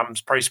it is, and I'm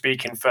probably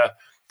speaking for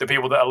the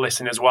people that are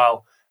listening as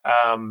well.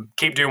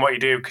 Keep doing what you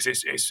do because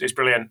it's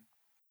brilliant.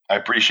 I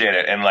appreciate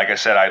it, and like I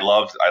said, I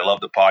love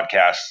the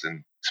podcasts,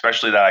 and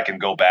especially that I can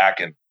go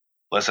back and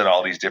listen to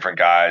all these different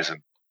guys, and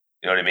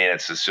you know what I mean.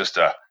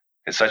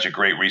 It's such a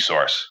great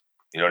resource.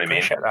 You know what I mean?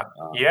 Appreciate that.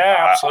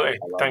 Yeah, absolutely.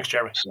 Thanks,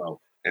 Jeremy.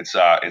 So it's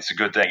a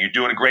good thing. You're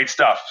doing great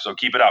stuff. So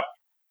keep it up.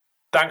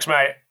 Thanks,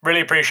 mate.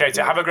 Really appreciate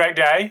it. Have a great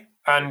day,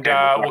 and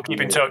we'll keep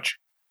in touch.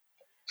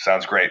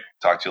 Sounds great.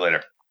 Talk to you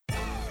later.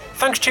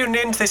 Thanks for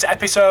tuning in to this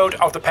episode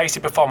of the Pacey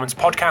Performance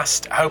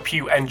Podcast. I hope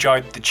you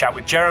enjoyed the chat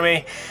with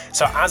Jeremy.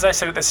 So as I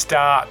said at the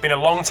start, been a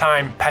long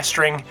time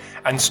pestering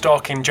and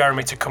stalking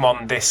Jeremy to come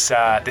on this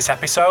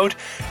episode,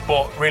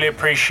 but really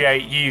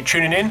appreciate you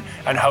tuning in,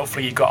 and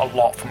hopefully you got a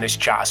lot from this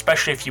chat,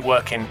 especially if you're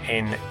working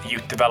in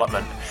youth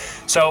development.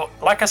 So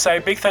like I say,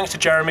 big thanks to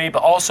Jeremy,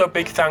 but also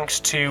big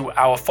thanks to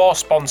our 4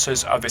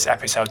 sponsors of this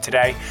episode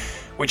today,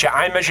 which are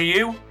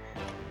iMeasureU,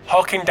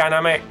 Hawking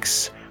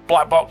Dynamics,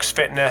 Black Box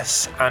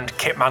Fitness, and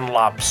Kitman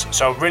Labs.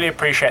 So really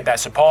appreciate their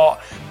support.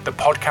 The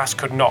podcast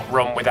could not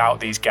run without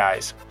these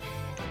guys.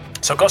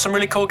 So I've got some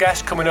really cool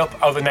guests coming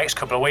up over the next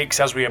couple of weeks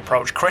as we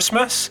approach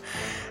Christmas.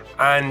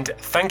 And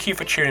thank you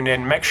for tuning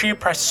in. Make sure you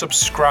press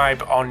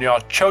subscribe on your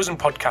chosen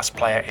podcast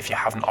player if you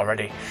haven't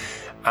already.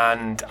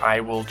 And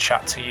I will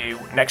chat to you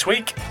next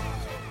week.